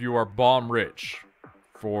bombs if you are bomb rich.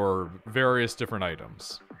 For various different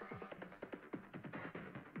items.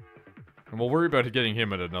 And we'll worry about getting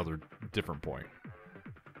him at another different point.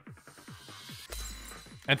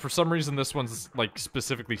 And for some reason this one's like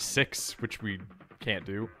specifically 6, which we can't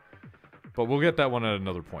do. But we'll get that one at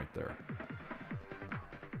another point there.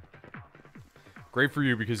 Great for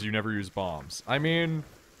you because you never use bombs. I mean,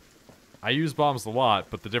 I use bombs a lot,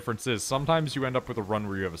 but the difference is sometimes you end up with a run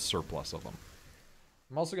where you have a surplus of them.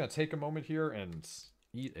 I'm also going to take a moment here and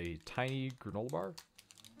eat a tiny granola bar.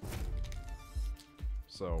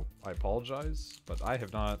 So, I apologize, but I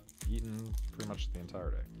have not eaten pretty much the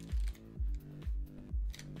entire day.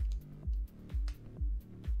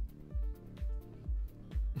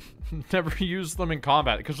 Never use them in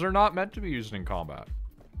combat, because they're not meant to be used in combat.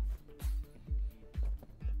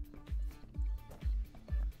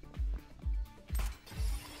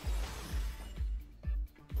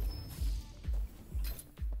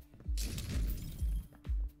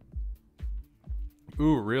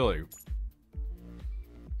 Ooh, really?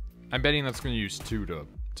 I'm betting that's going to use 2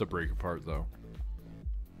 to break apart, though.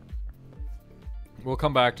 We'll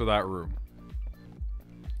come back to that room.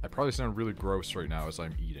 I probably sound really gross right now as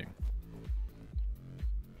I'm eating.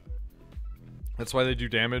 That's why they do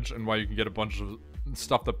damage and why you can get a bunch of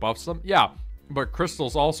stuff that buffs them. Yeah, but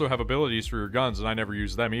crystals also have abilities for your guns, and I never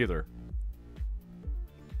use them either.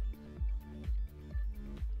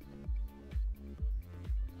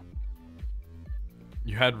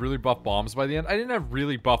 You had really buff bombs by the end? I didn't have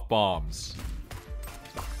really buff bombs.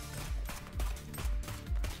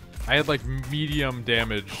 I had like medium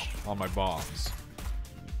damage on my bombs.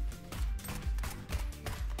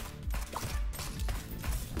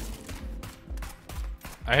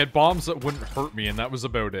 I had bombs that wouldn't hurt me, and that was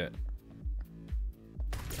about it.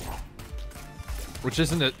 Which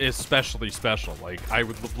isn't especially special. Like, I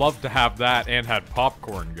would love to have that and had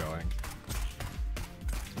popcorn going.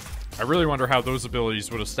 I really wonder how those abilities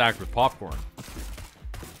would have stacked with popcorn.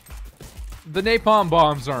 The napalm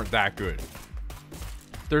bombs aren't that good.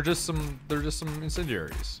 They're just some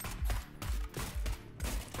incendiaries.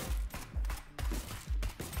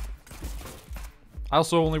 I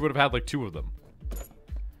also only would have had like 2 of them.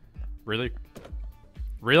 Really?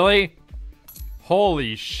 Really?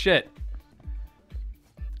 Holy shit.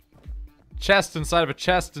 Chest inside of a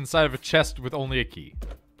chest inside of a chest with only a key.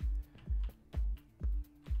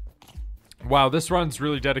 Wow, this run's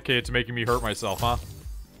really dedicated to making me hurt myself, huh?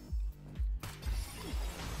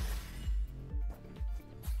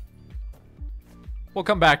 We'll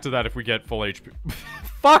come back to that if we get full HP.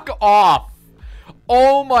 Fuck off!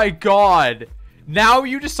 Oh my god! Now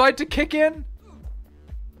you decide to kick in?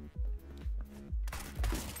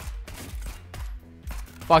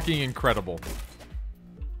 Fucking incredible.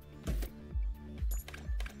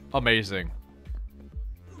 Amazing.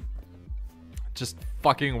 Just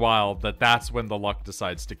fucking wild that that's when the luck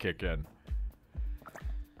decides to kick in.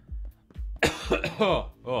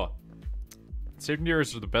 Oh.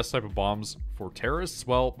 Incendiaries are the best type of bombs for terrorists.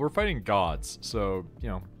 Well, we're fighting gods, so, you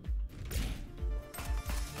know.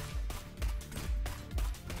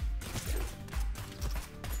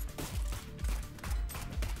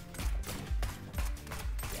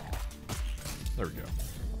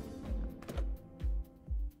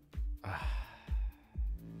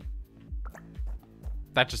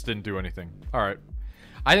 That just didn't do anything. Alright.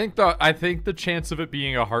 I think the chance of it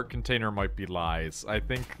being a heart container might be lies. I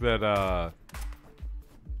think that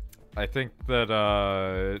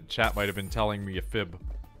chat might have been telling me a fib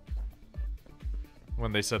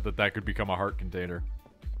when they said that that could become a heart container.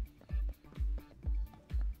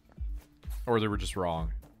 Or they were just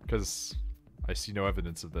wrong, because I see no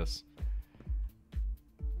evidence of this.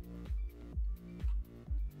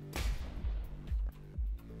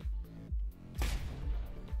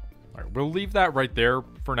 Alright, we'll leave that right there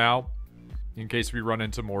for now, in case we run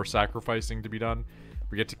into more sacrificing to be done.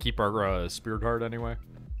 We get to keep our spirit heart anyway.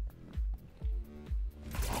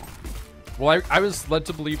 Well, I was led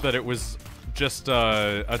to believe that it was just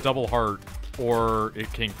a double heart, or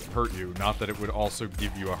it can hurt you, not that it would also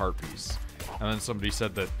give you a heart piece. And then somebody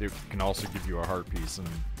said that it can also give you a heart piece, and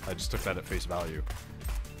I just took that at face value.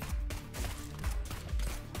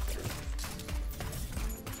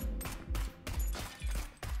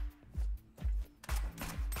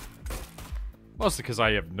 Mostly because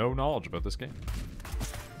I have no knowledge about this game.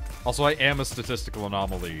 Also, I am a statistical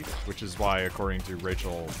anomaly, which is why, according to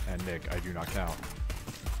Rachel and Nick, I do not count.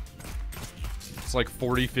 It's like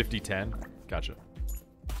 40, 50, 10. Gotcha.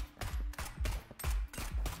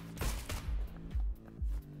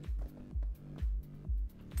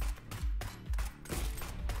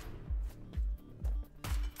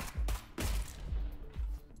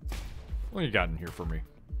 What you got in here for me?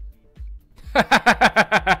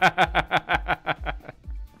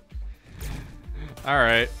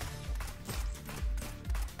 Alright.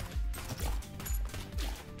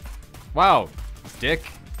 Wow, dick.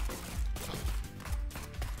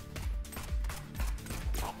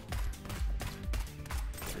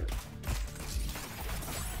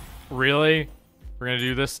 Really? We're gonna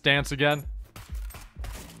do this dance again?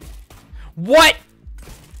 What?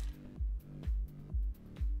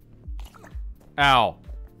 Ow.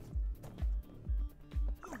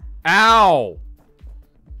 Ow!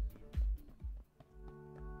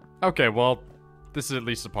 Okay, well, this is at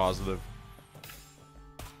least a positive.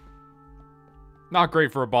 Not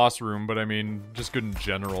great for a boss room, but I mean, just good in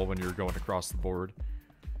general when you're going across the board.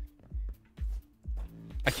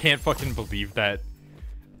 I can't fucking believe that.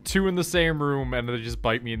 Two in the same room and they just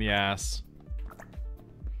bite me in the ass.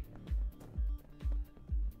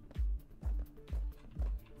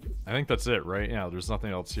 I think that's it, right? Yeah, there's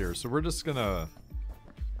nothing else here. So we're just gonna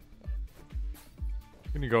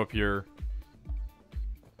go up here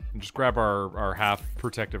and just grab our half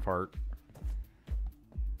protective heart.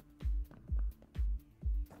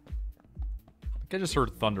 I think I just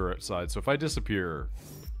heard thunder outside, so if I disappear,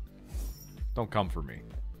 don't come for me.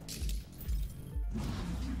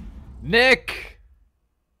 Nick!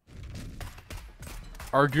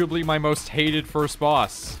 Arguably my most hated first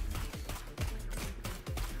boss.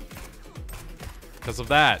 Because of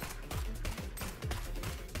that.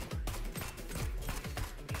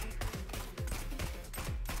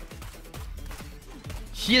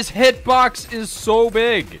 His hitbox is so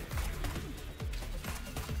big.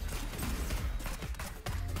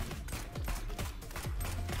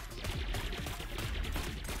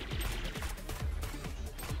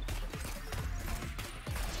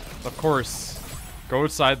 Of course. Go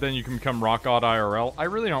outside, then you can become Rock God IRL. I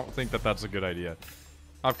really don't think that that's a good idea.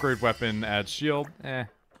 Upgrade weapon, add shield. Net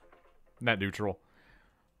neutral.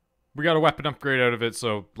 We got a weapon upgrade out of it,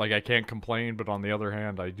 so, like, I can't complain, but on the other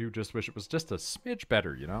hand, I do just wish it was just a smidge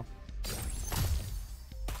better, you know?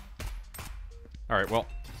 Alright, well.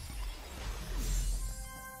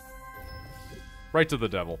 Right to the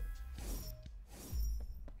devil.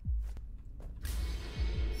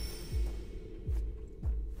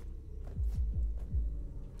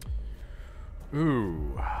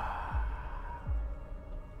 Ooh.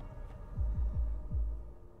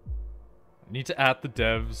 Need to add the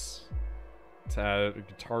devs to add a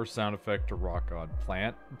guitar sound effect to Rock God.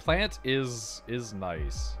 Plant is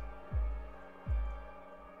nice.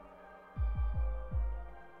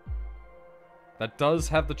 That does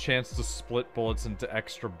have the chance to split bullets into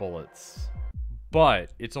extra bullets,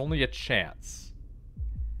 but it's only a chance.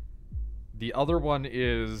 The other one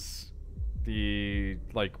is the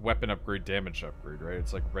like weapon upgrade, damage upgrade, right?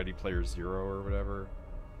 It's like Ready Player Zero or whatever.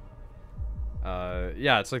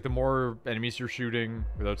 Yeah, it's like the more enemies you're shooting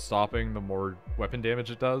without stopping, the more weapon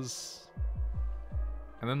damage it does.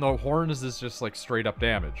 And then the horns is just like straight up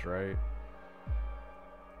damage, right?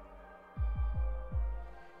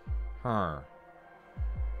 Huh.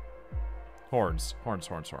 Horns.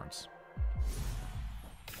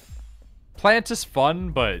 Plant is fun,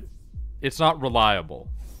 but it's not reliable.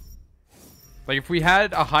 Like, if we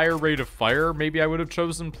had a higher rate of fire, maybe I would have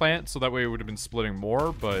chosen plant, so that way it would have been splitting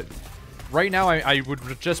more, but Right now, I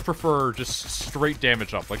would just prefer just straight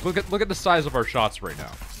damage up. Like, look at the size of our shots right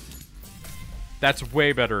now. That's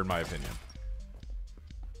way better in my opinion.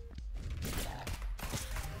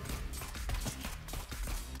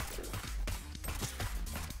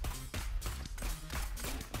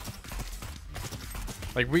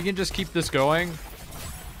 Like, we can just keep this going.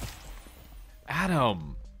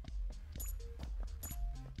 Adam.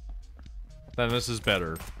 Then this is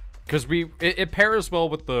better. Because it pairs well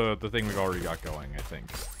with the thing we've already got going, I think.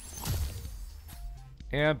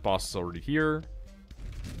 And boss is already here.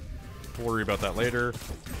 We'll worry about that later.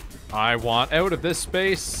 I want out of this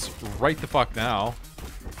space right the fuck now.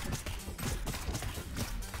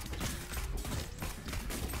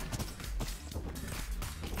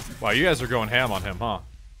 Wow, you guys are going ham on him, huh?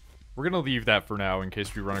 We're gonna leave that for now in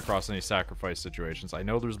case we run across any sacrifice situations. I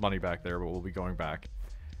know there's money back there, but we'll be going back.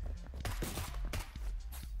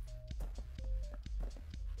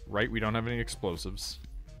 Right, we don't have any explosives.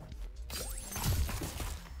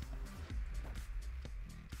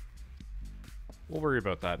 We'll worry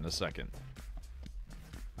about that in a second.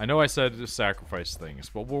 I know I said to sacrifice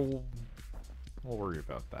things, but we'll worry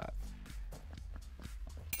about that.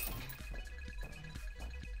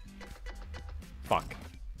 Fuck.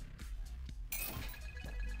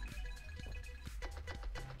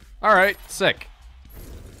 Alright, sick.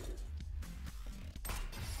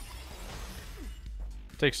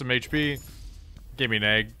 Take some HP. Give me an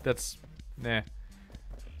egg. That's... nah.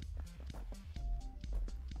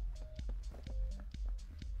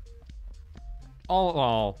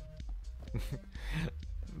 All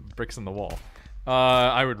bricks in the wall.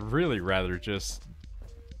 I would really rather just...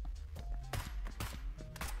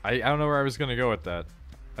 I don't know where I was gonna go with that.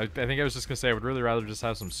 I think I was just gonna say I would really rather just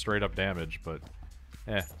have some straight up damage, but...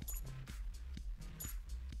 eh.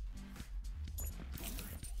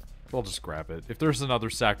 We'll just grab it. If there's another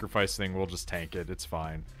sacrifice thing, we'll just tank it. It's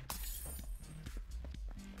fine.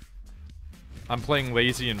 I'm playing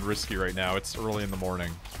lazy and risky right now. It's early in the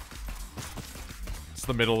morning. It's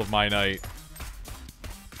the middle of my night.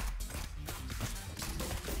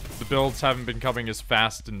 The builds haven't been coming as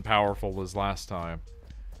fast and powerful as last time.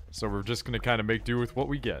 So we're just gonna kind of make do with what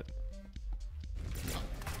we get.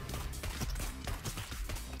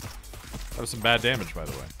 That was some bad damage, by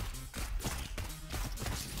the way.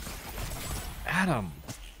 Adam!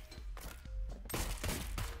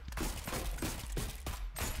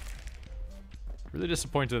 Really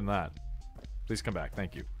disappointed in that. Please come back,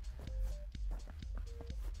 thank you.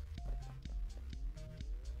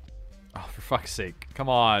 Oh, for fuck's sake. Come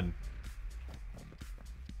on.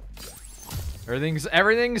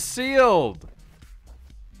 Everything's sealed!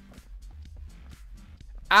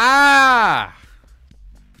 Ah!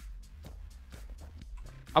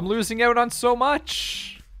 I'm losing out on so much!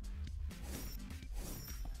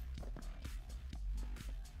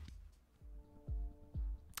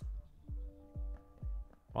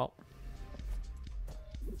 Well.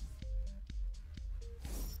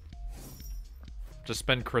 Just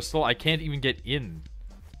spend crystal? I can't even get in.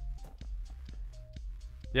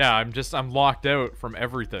 Yeah, I'm locked out from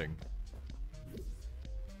everything.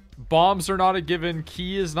 Bombs are not a given.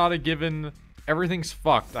 Key is not a given. Everything's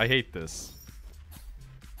fucked. I hate this.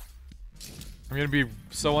 I'm gonna be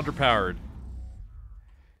so underpowered.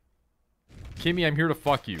 Kimmy, I'm here to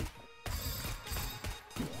fuck you.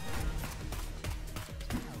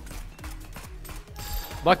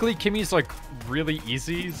 Luckily, Kimmy's like really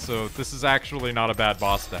easy, so this is actually not a bad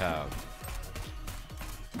boss to have.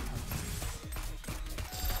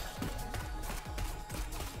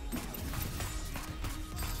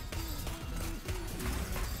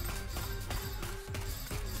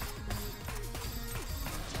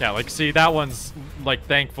 Yeah, like, see, that one's, like,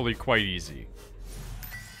 thankfully quite easy.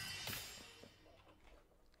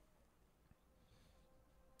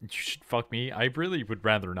 You should fuck me? I really would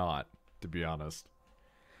rather not, to be honest.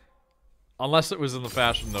 Unless it was in the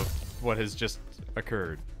fashion of what has just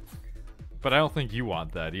occurred. But I don't think you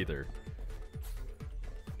want that either.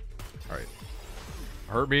 Alright.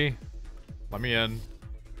 Hurt me. Let me in.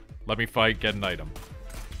 Let me fight, get an item.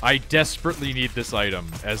 I desperately need this item,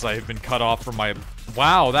 as I have been cut off from my...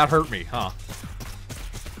 Wow, that hurt me, huh?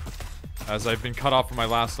 As I've been cut off from my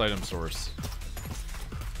last item source.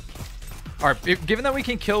 Alright, given that we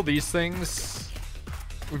can kill these things,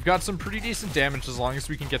 we've got some pretty decent damage as long as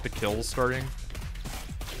we can get the kills starting.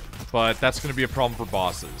 But that's going to be a problem for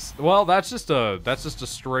bosses. Well, that's just a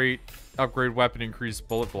straight upgrade weapon increase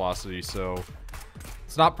bullet velocity, so...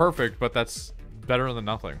 It's not perfect, but that's better than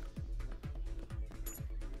nothing.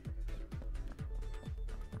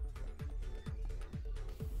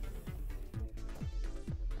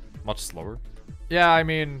 Much slower. Yeah, I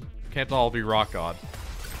mean, Can't all be Rock God.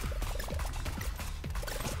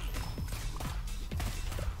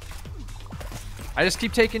 I just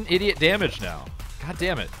keep taking idiot damage now. God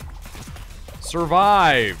damn it.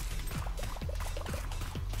 Survive!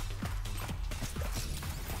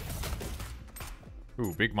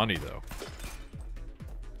 Ooh, big money, though.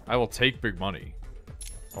 I will take big money.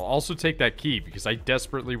 I'll also take that key, because I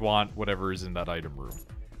desperately want whatever is in that item room.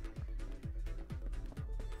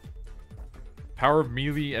 Power of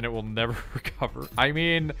melee, and it will never recover. I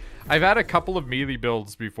mean, I've had a couple of melee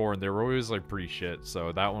builds before, and they were always, like, pretty shit,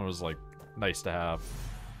 so that one was, like, nice to have.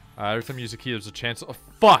 Every time you use a key, there's a chance... Oh,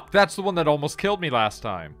 fuck! That's the one that almost killed me last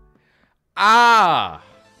time. Ah!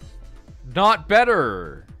 Not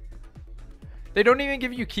better! They don't even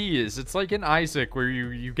give you keys. It's like in Isaac, where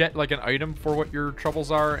you get, like, an item for what your troubles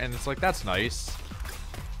are, and it's like, that's nice.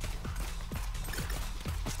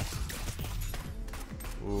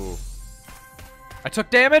 Ooh. I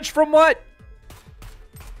took damage from what?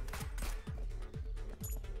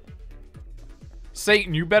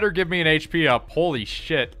 Satan, you better give me an HP up. Holy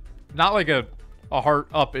shit. Not like a heart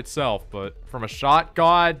up itself, but from a shot?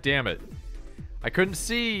 God damn it. I couldn't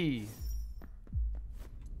see.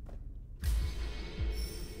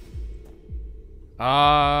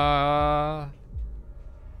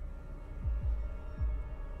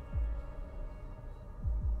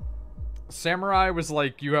 Samurai was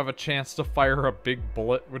like, you have a chance to fire a big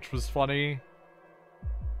bullet, which was funny.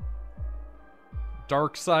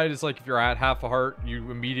 Dark side is like, if you're at half a heart,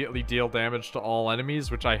 you immediately deal damage to all enemies,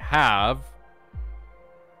 which I have.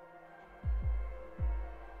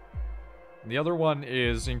 And the other one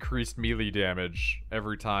is increased melee damage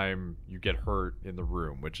every time you get hurt in the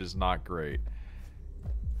room, which is not great.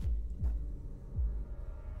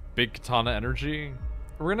 Big katana energy.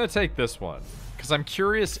 We're gonna take this one, because I'm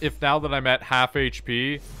curious if now that I'm at half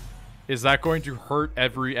HP, is that going to hurt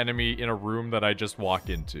every enemy in a room that I just walk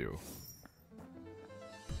into?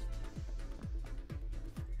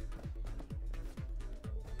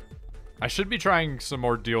 I should be trying some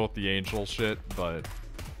more deal with the angel shit, but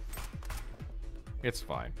it's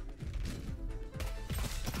fine.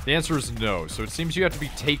 The answer is no, so it seems you have to be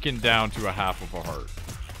taken down to a half of a heart.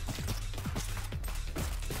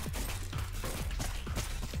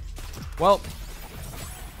 Well,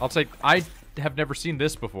 I'll take... I have never seen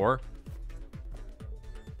this before.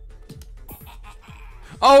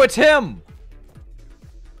 Oh, it's him!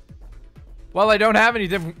 Well, I don't have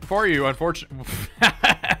anything for you, unfortunately.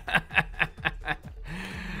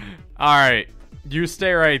 Alright, you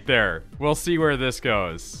stay right there. We'll see where this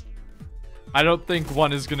goes. I don't think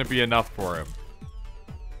one is going to be enough for him.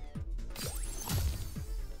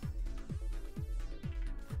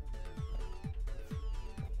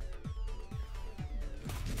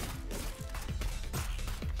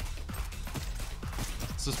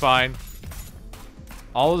 This is fine.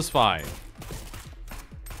 All is fine.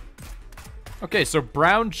 Okay, so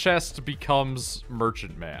brown chest becomes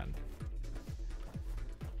merchant man.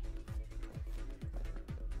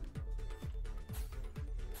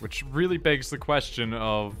 Which really begs the question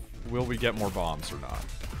of, will we get more bombs or not?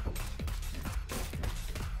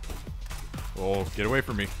 Oh, get away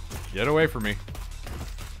from me. Get away from me.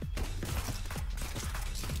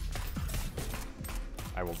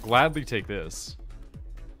 I will gladly take this.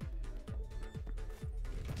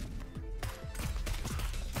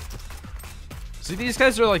 See, these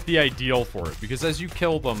guys are like the ideal for it, because as you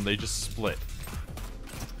kill them, they just split.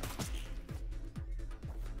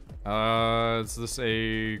 Is this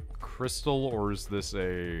a crystal or is this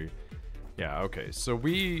a... Yeah, okay. So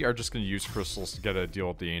we are just going to use crystals to get a deal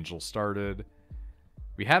with the angel started.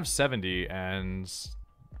 We have 70, and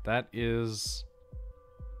that is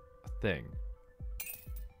a thing.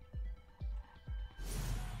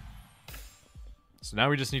 So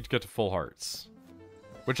now we just need to get to full hearts.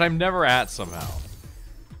 Which I'm never at somehow.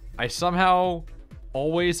 I somehow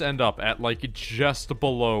always end up at like just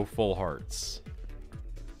below full hearts.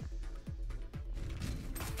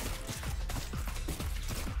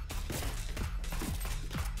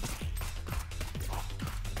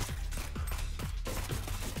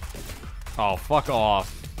 Oh, fuck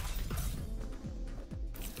off.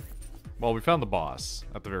 Well, we found the boss,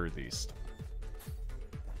 at the very least.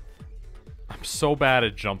 I'm so bad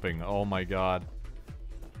at jumping. Oh my god.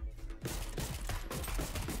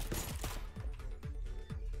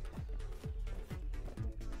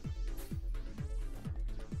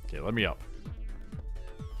 Okay, let me up.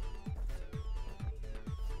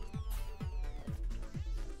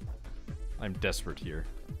 I'm desperate here.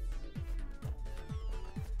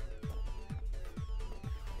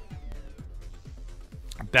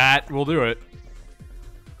 That will do it.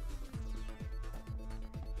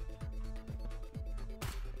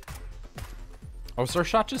 Oh, is our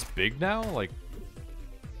shot just big now? Like,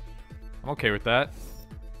 I'm okay with that.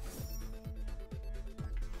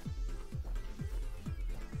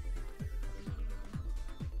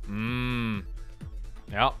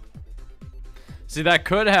 Yep. See, that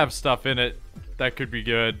could have stuff in it that could be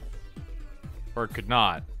good. Or it could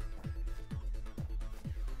not.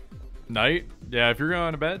 Night? Yeah, if you're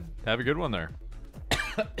going to bed, have a good one there.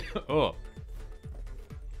 Oh.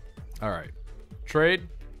 Alright. Trade?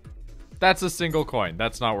 That's a single coin.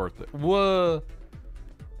 That's not worth it. Whoa.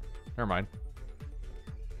 Never mind.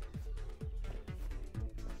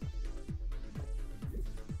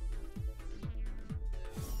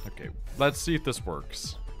 Okay, let's see if this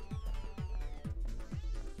works.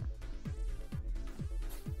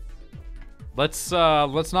 Let's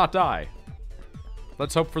not die.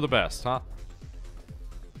 Let's hope for the best, huh?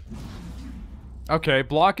 Okay,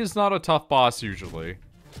 block is not a tough boss usually.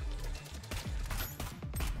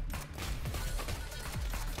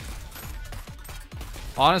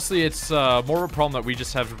 Honestly, it's more of a problem that we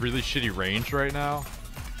just have really shitty range right now.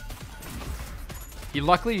 He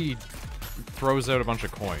luckily throws out a bunch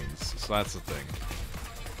of coins, so that's the thing.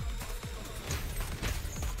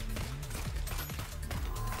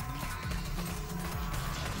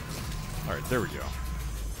 Alright, there we go.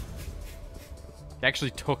 He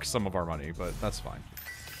actually took some of our money, but that's fine.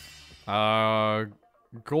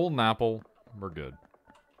 Golden apple, we're good.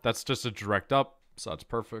 That's just a direct up, so that's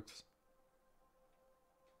perfect.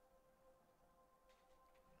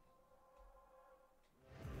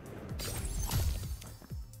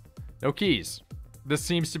 No keys. This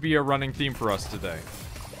seems to be a running theme for us today.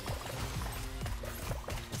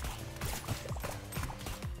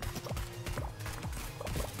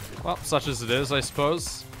 Well, such as it is, I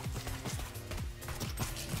suppose.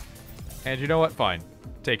 And you know what? Fine.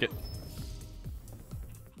 Take it.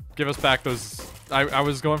 Give us back those... I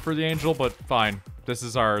was going for the angel, but fine. This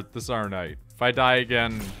is our night. If I die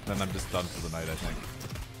again, then I'm just done for the night, I think.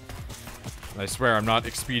 And I swear I'm not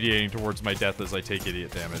expediting towards my death as I take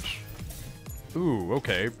idiot damage. Ooh,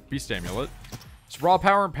 okay. Beast Amulet. It's raw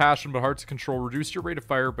power and passion, but hard to control. Reduce your rate of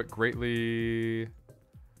fire, but greatly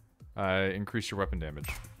increase your weapon damage.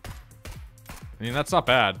 I mean, that's not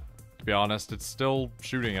bad, to be honest. It's still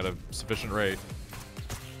shooting at a sufficient rate.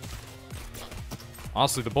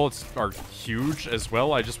 Honestly, the bullets are huge as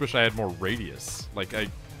well. I just wish I had more radius. Like,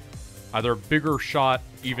 either bigger shot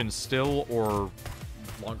even still or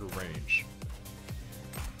longer range.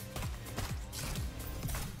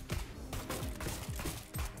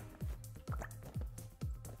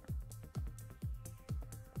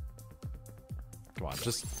 Come on,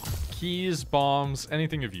 just keys, bombs,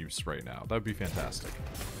 anything of use right now. That would be fantastic.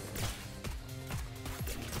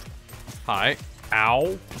 Hi.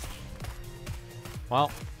 Ow.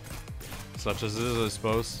 Well, such as it is, I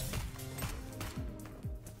suppose.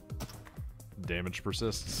 Damage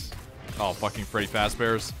persists. Oh, fucking Freddy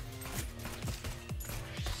Fazbear's.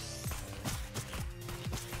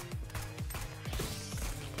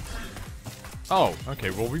 Oh,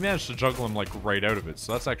 okay. Well, we managed to juggle him, like, right out of it,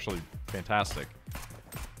 so that's actually fantastic.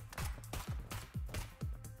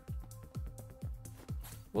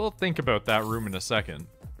 We'll think about that room in a second.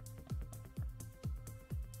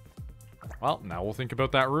 Well, now we'll think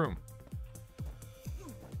about that room.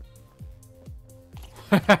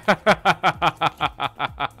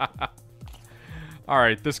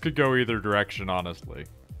 Alright, this could go either direction, honestly.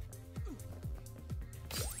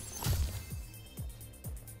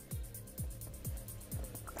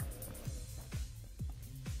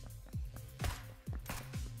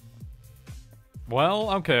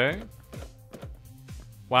 Well, okay.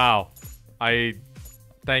 Wow.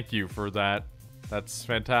 Thank you for that. That's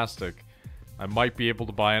fantastic. I might be able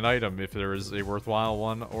to buy an item if there is a worthwhile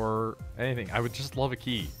one or anything. I would just love a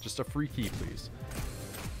key. Just a free key, please.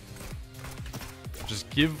 Just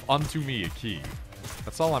give unto me a key.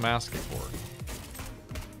 That's all I'm asking for.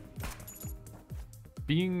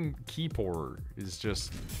 Being key poor is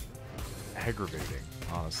just aggravating,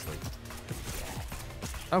 honestly.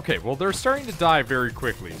 Okay, well, they're starting to die very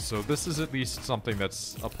quickly, so this is at least something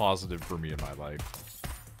that's a positive for me in my life.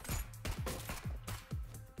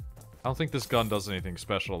 I don't think this gun does anything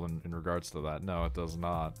special in regards to that. No, it does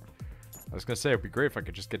not. I was gonna say, it'd be great if I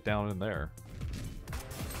could just get down in there.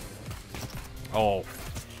 Oh.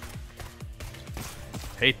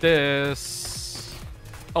 Hate this.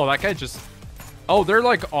 Oh, that guy just... Oh, they're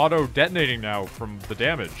like auto-detonating now from the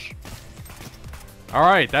damage.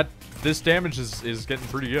 Alright, this damage is getting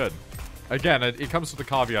pretty good. Again, it comes with the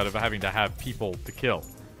caveat of having to have people to kill.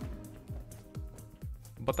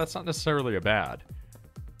 But that's not necessarily a bad.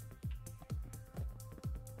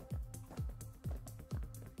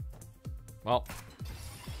 Well,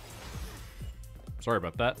 Sorry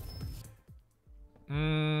about that.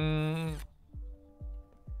 No,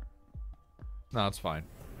 it's fine.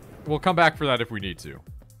 We'll come back for that if we need to.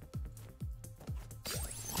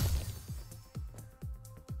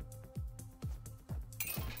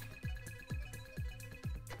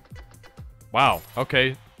 Wow,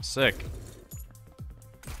 okay, sick.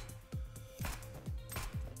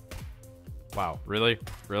 Wow, really?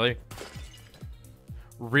 Really?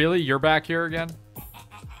 Really? You're back here again?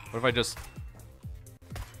 What if I just...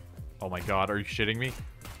 Oh my god, are you shitting me?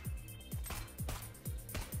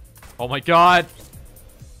 Oh my god!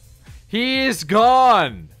 He is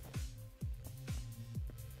gone!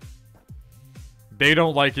 They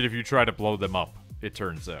don't like it if you try to blow them up, it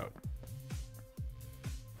turns out.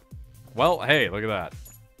 Well, hey, look at that.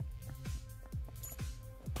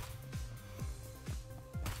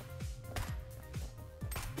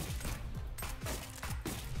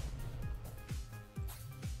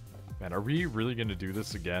 Man, are we really gonna do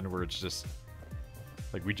this again where it's just...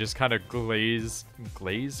 Like, we just kind of graze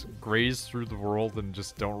through the world and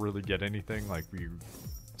just don't really get anything? Like, we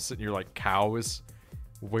sitting here like cows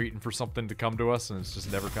waiting for something to come to us and it's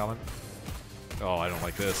just never coming? Oh, I don't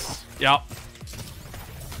like this. Yep.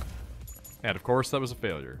 And of course, that was a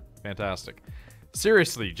failure. Fantastic.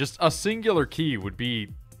 Seriously, just a singular key would be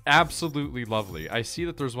absolutely lovely. I see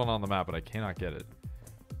that there's one on the map, but I cannot get it.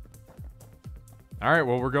 Alright,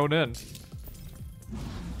 well, we're going in.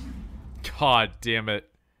 God damn it.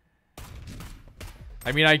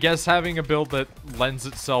 I mean, I guess having a build that lends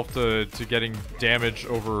itself to getting damage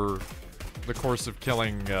over the course of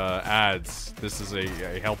killing ads, this is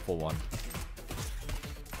a helpful one.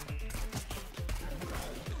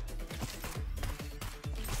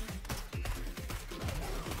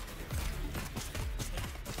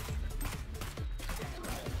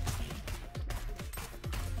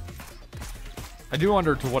 I do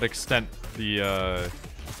wonder to what extent the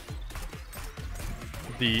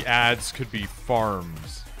ads could be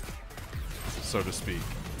farms, so to speak.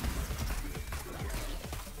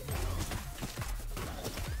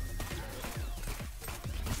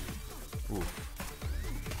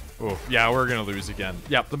 Oof. Oof. Yeah, we're gonna lose again.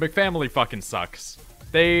 Yep, the McFamily fucking sucks.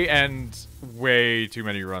 They end way too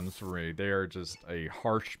many runs for me. They are just a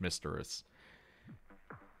harsh mistress.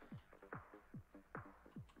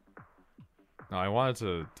 No, I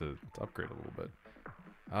wanted to upgrade a little bit.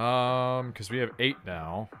 Because we have 8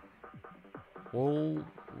 now. We'll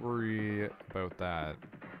worry about that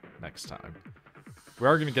next time. We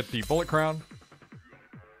are going to get the Bullet Crown.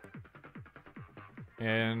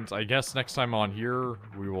 And I guess next time on here,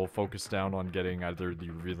 we will focus down on getting either the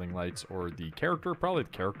Revealing Lights or the character. Probably the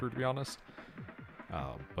character, to be honest.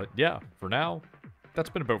 But yeah, for now, that's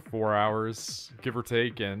been about 4 hours, give or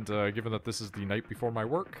take. And given that this is the night before my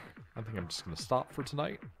work, I think I'm just going to stop for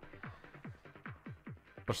tonight.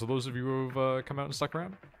 But for those of you who have come out and stuck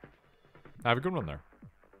around, have a good one there.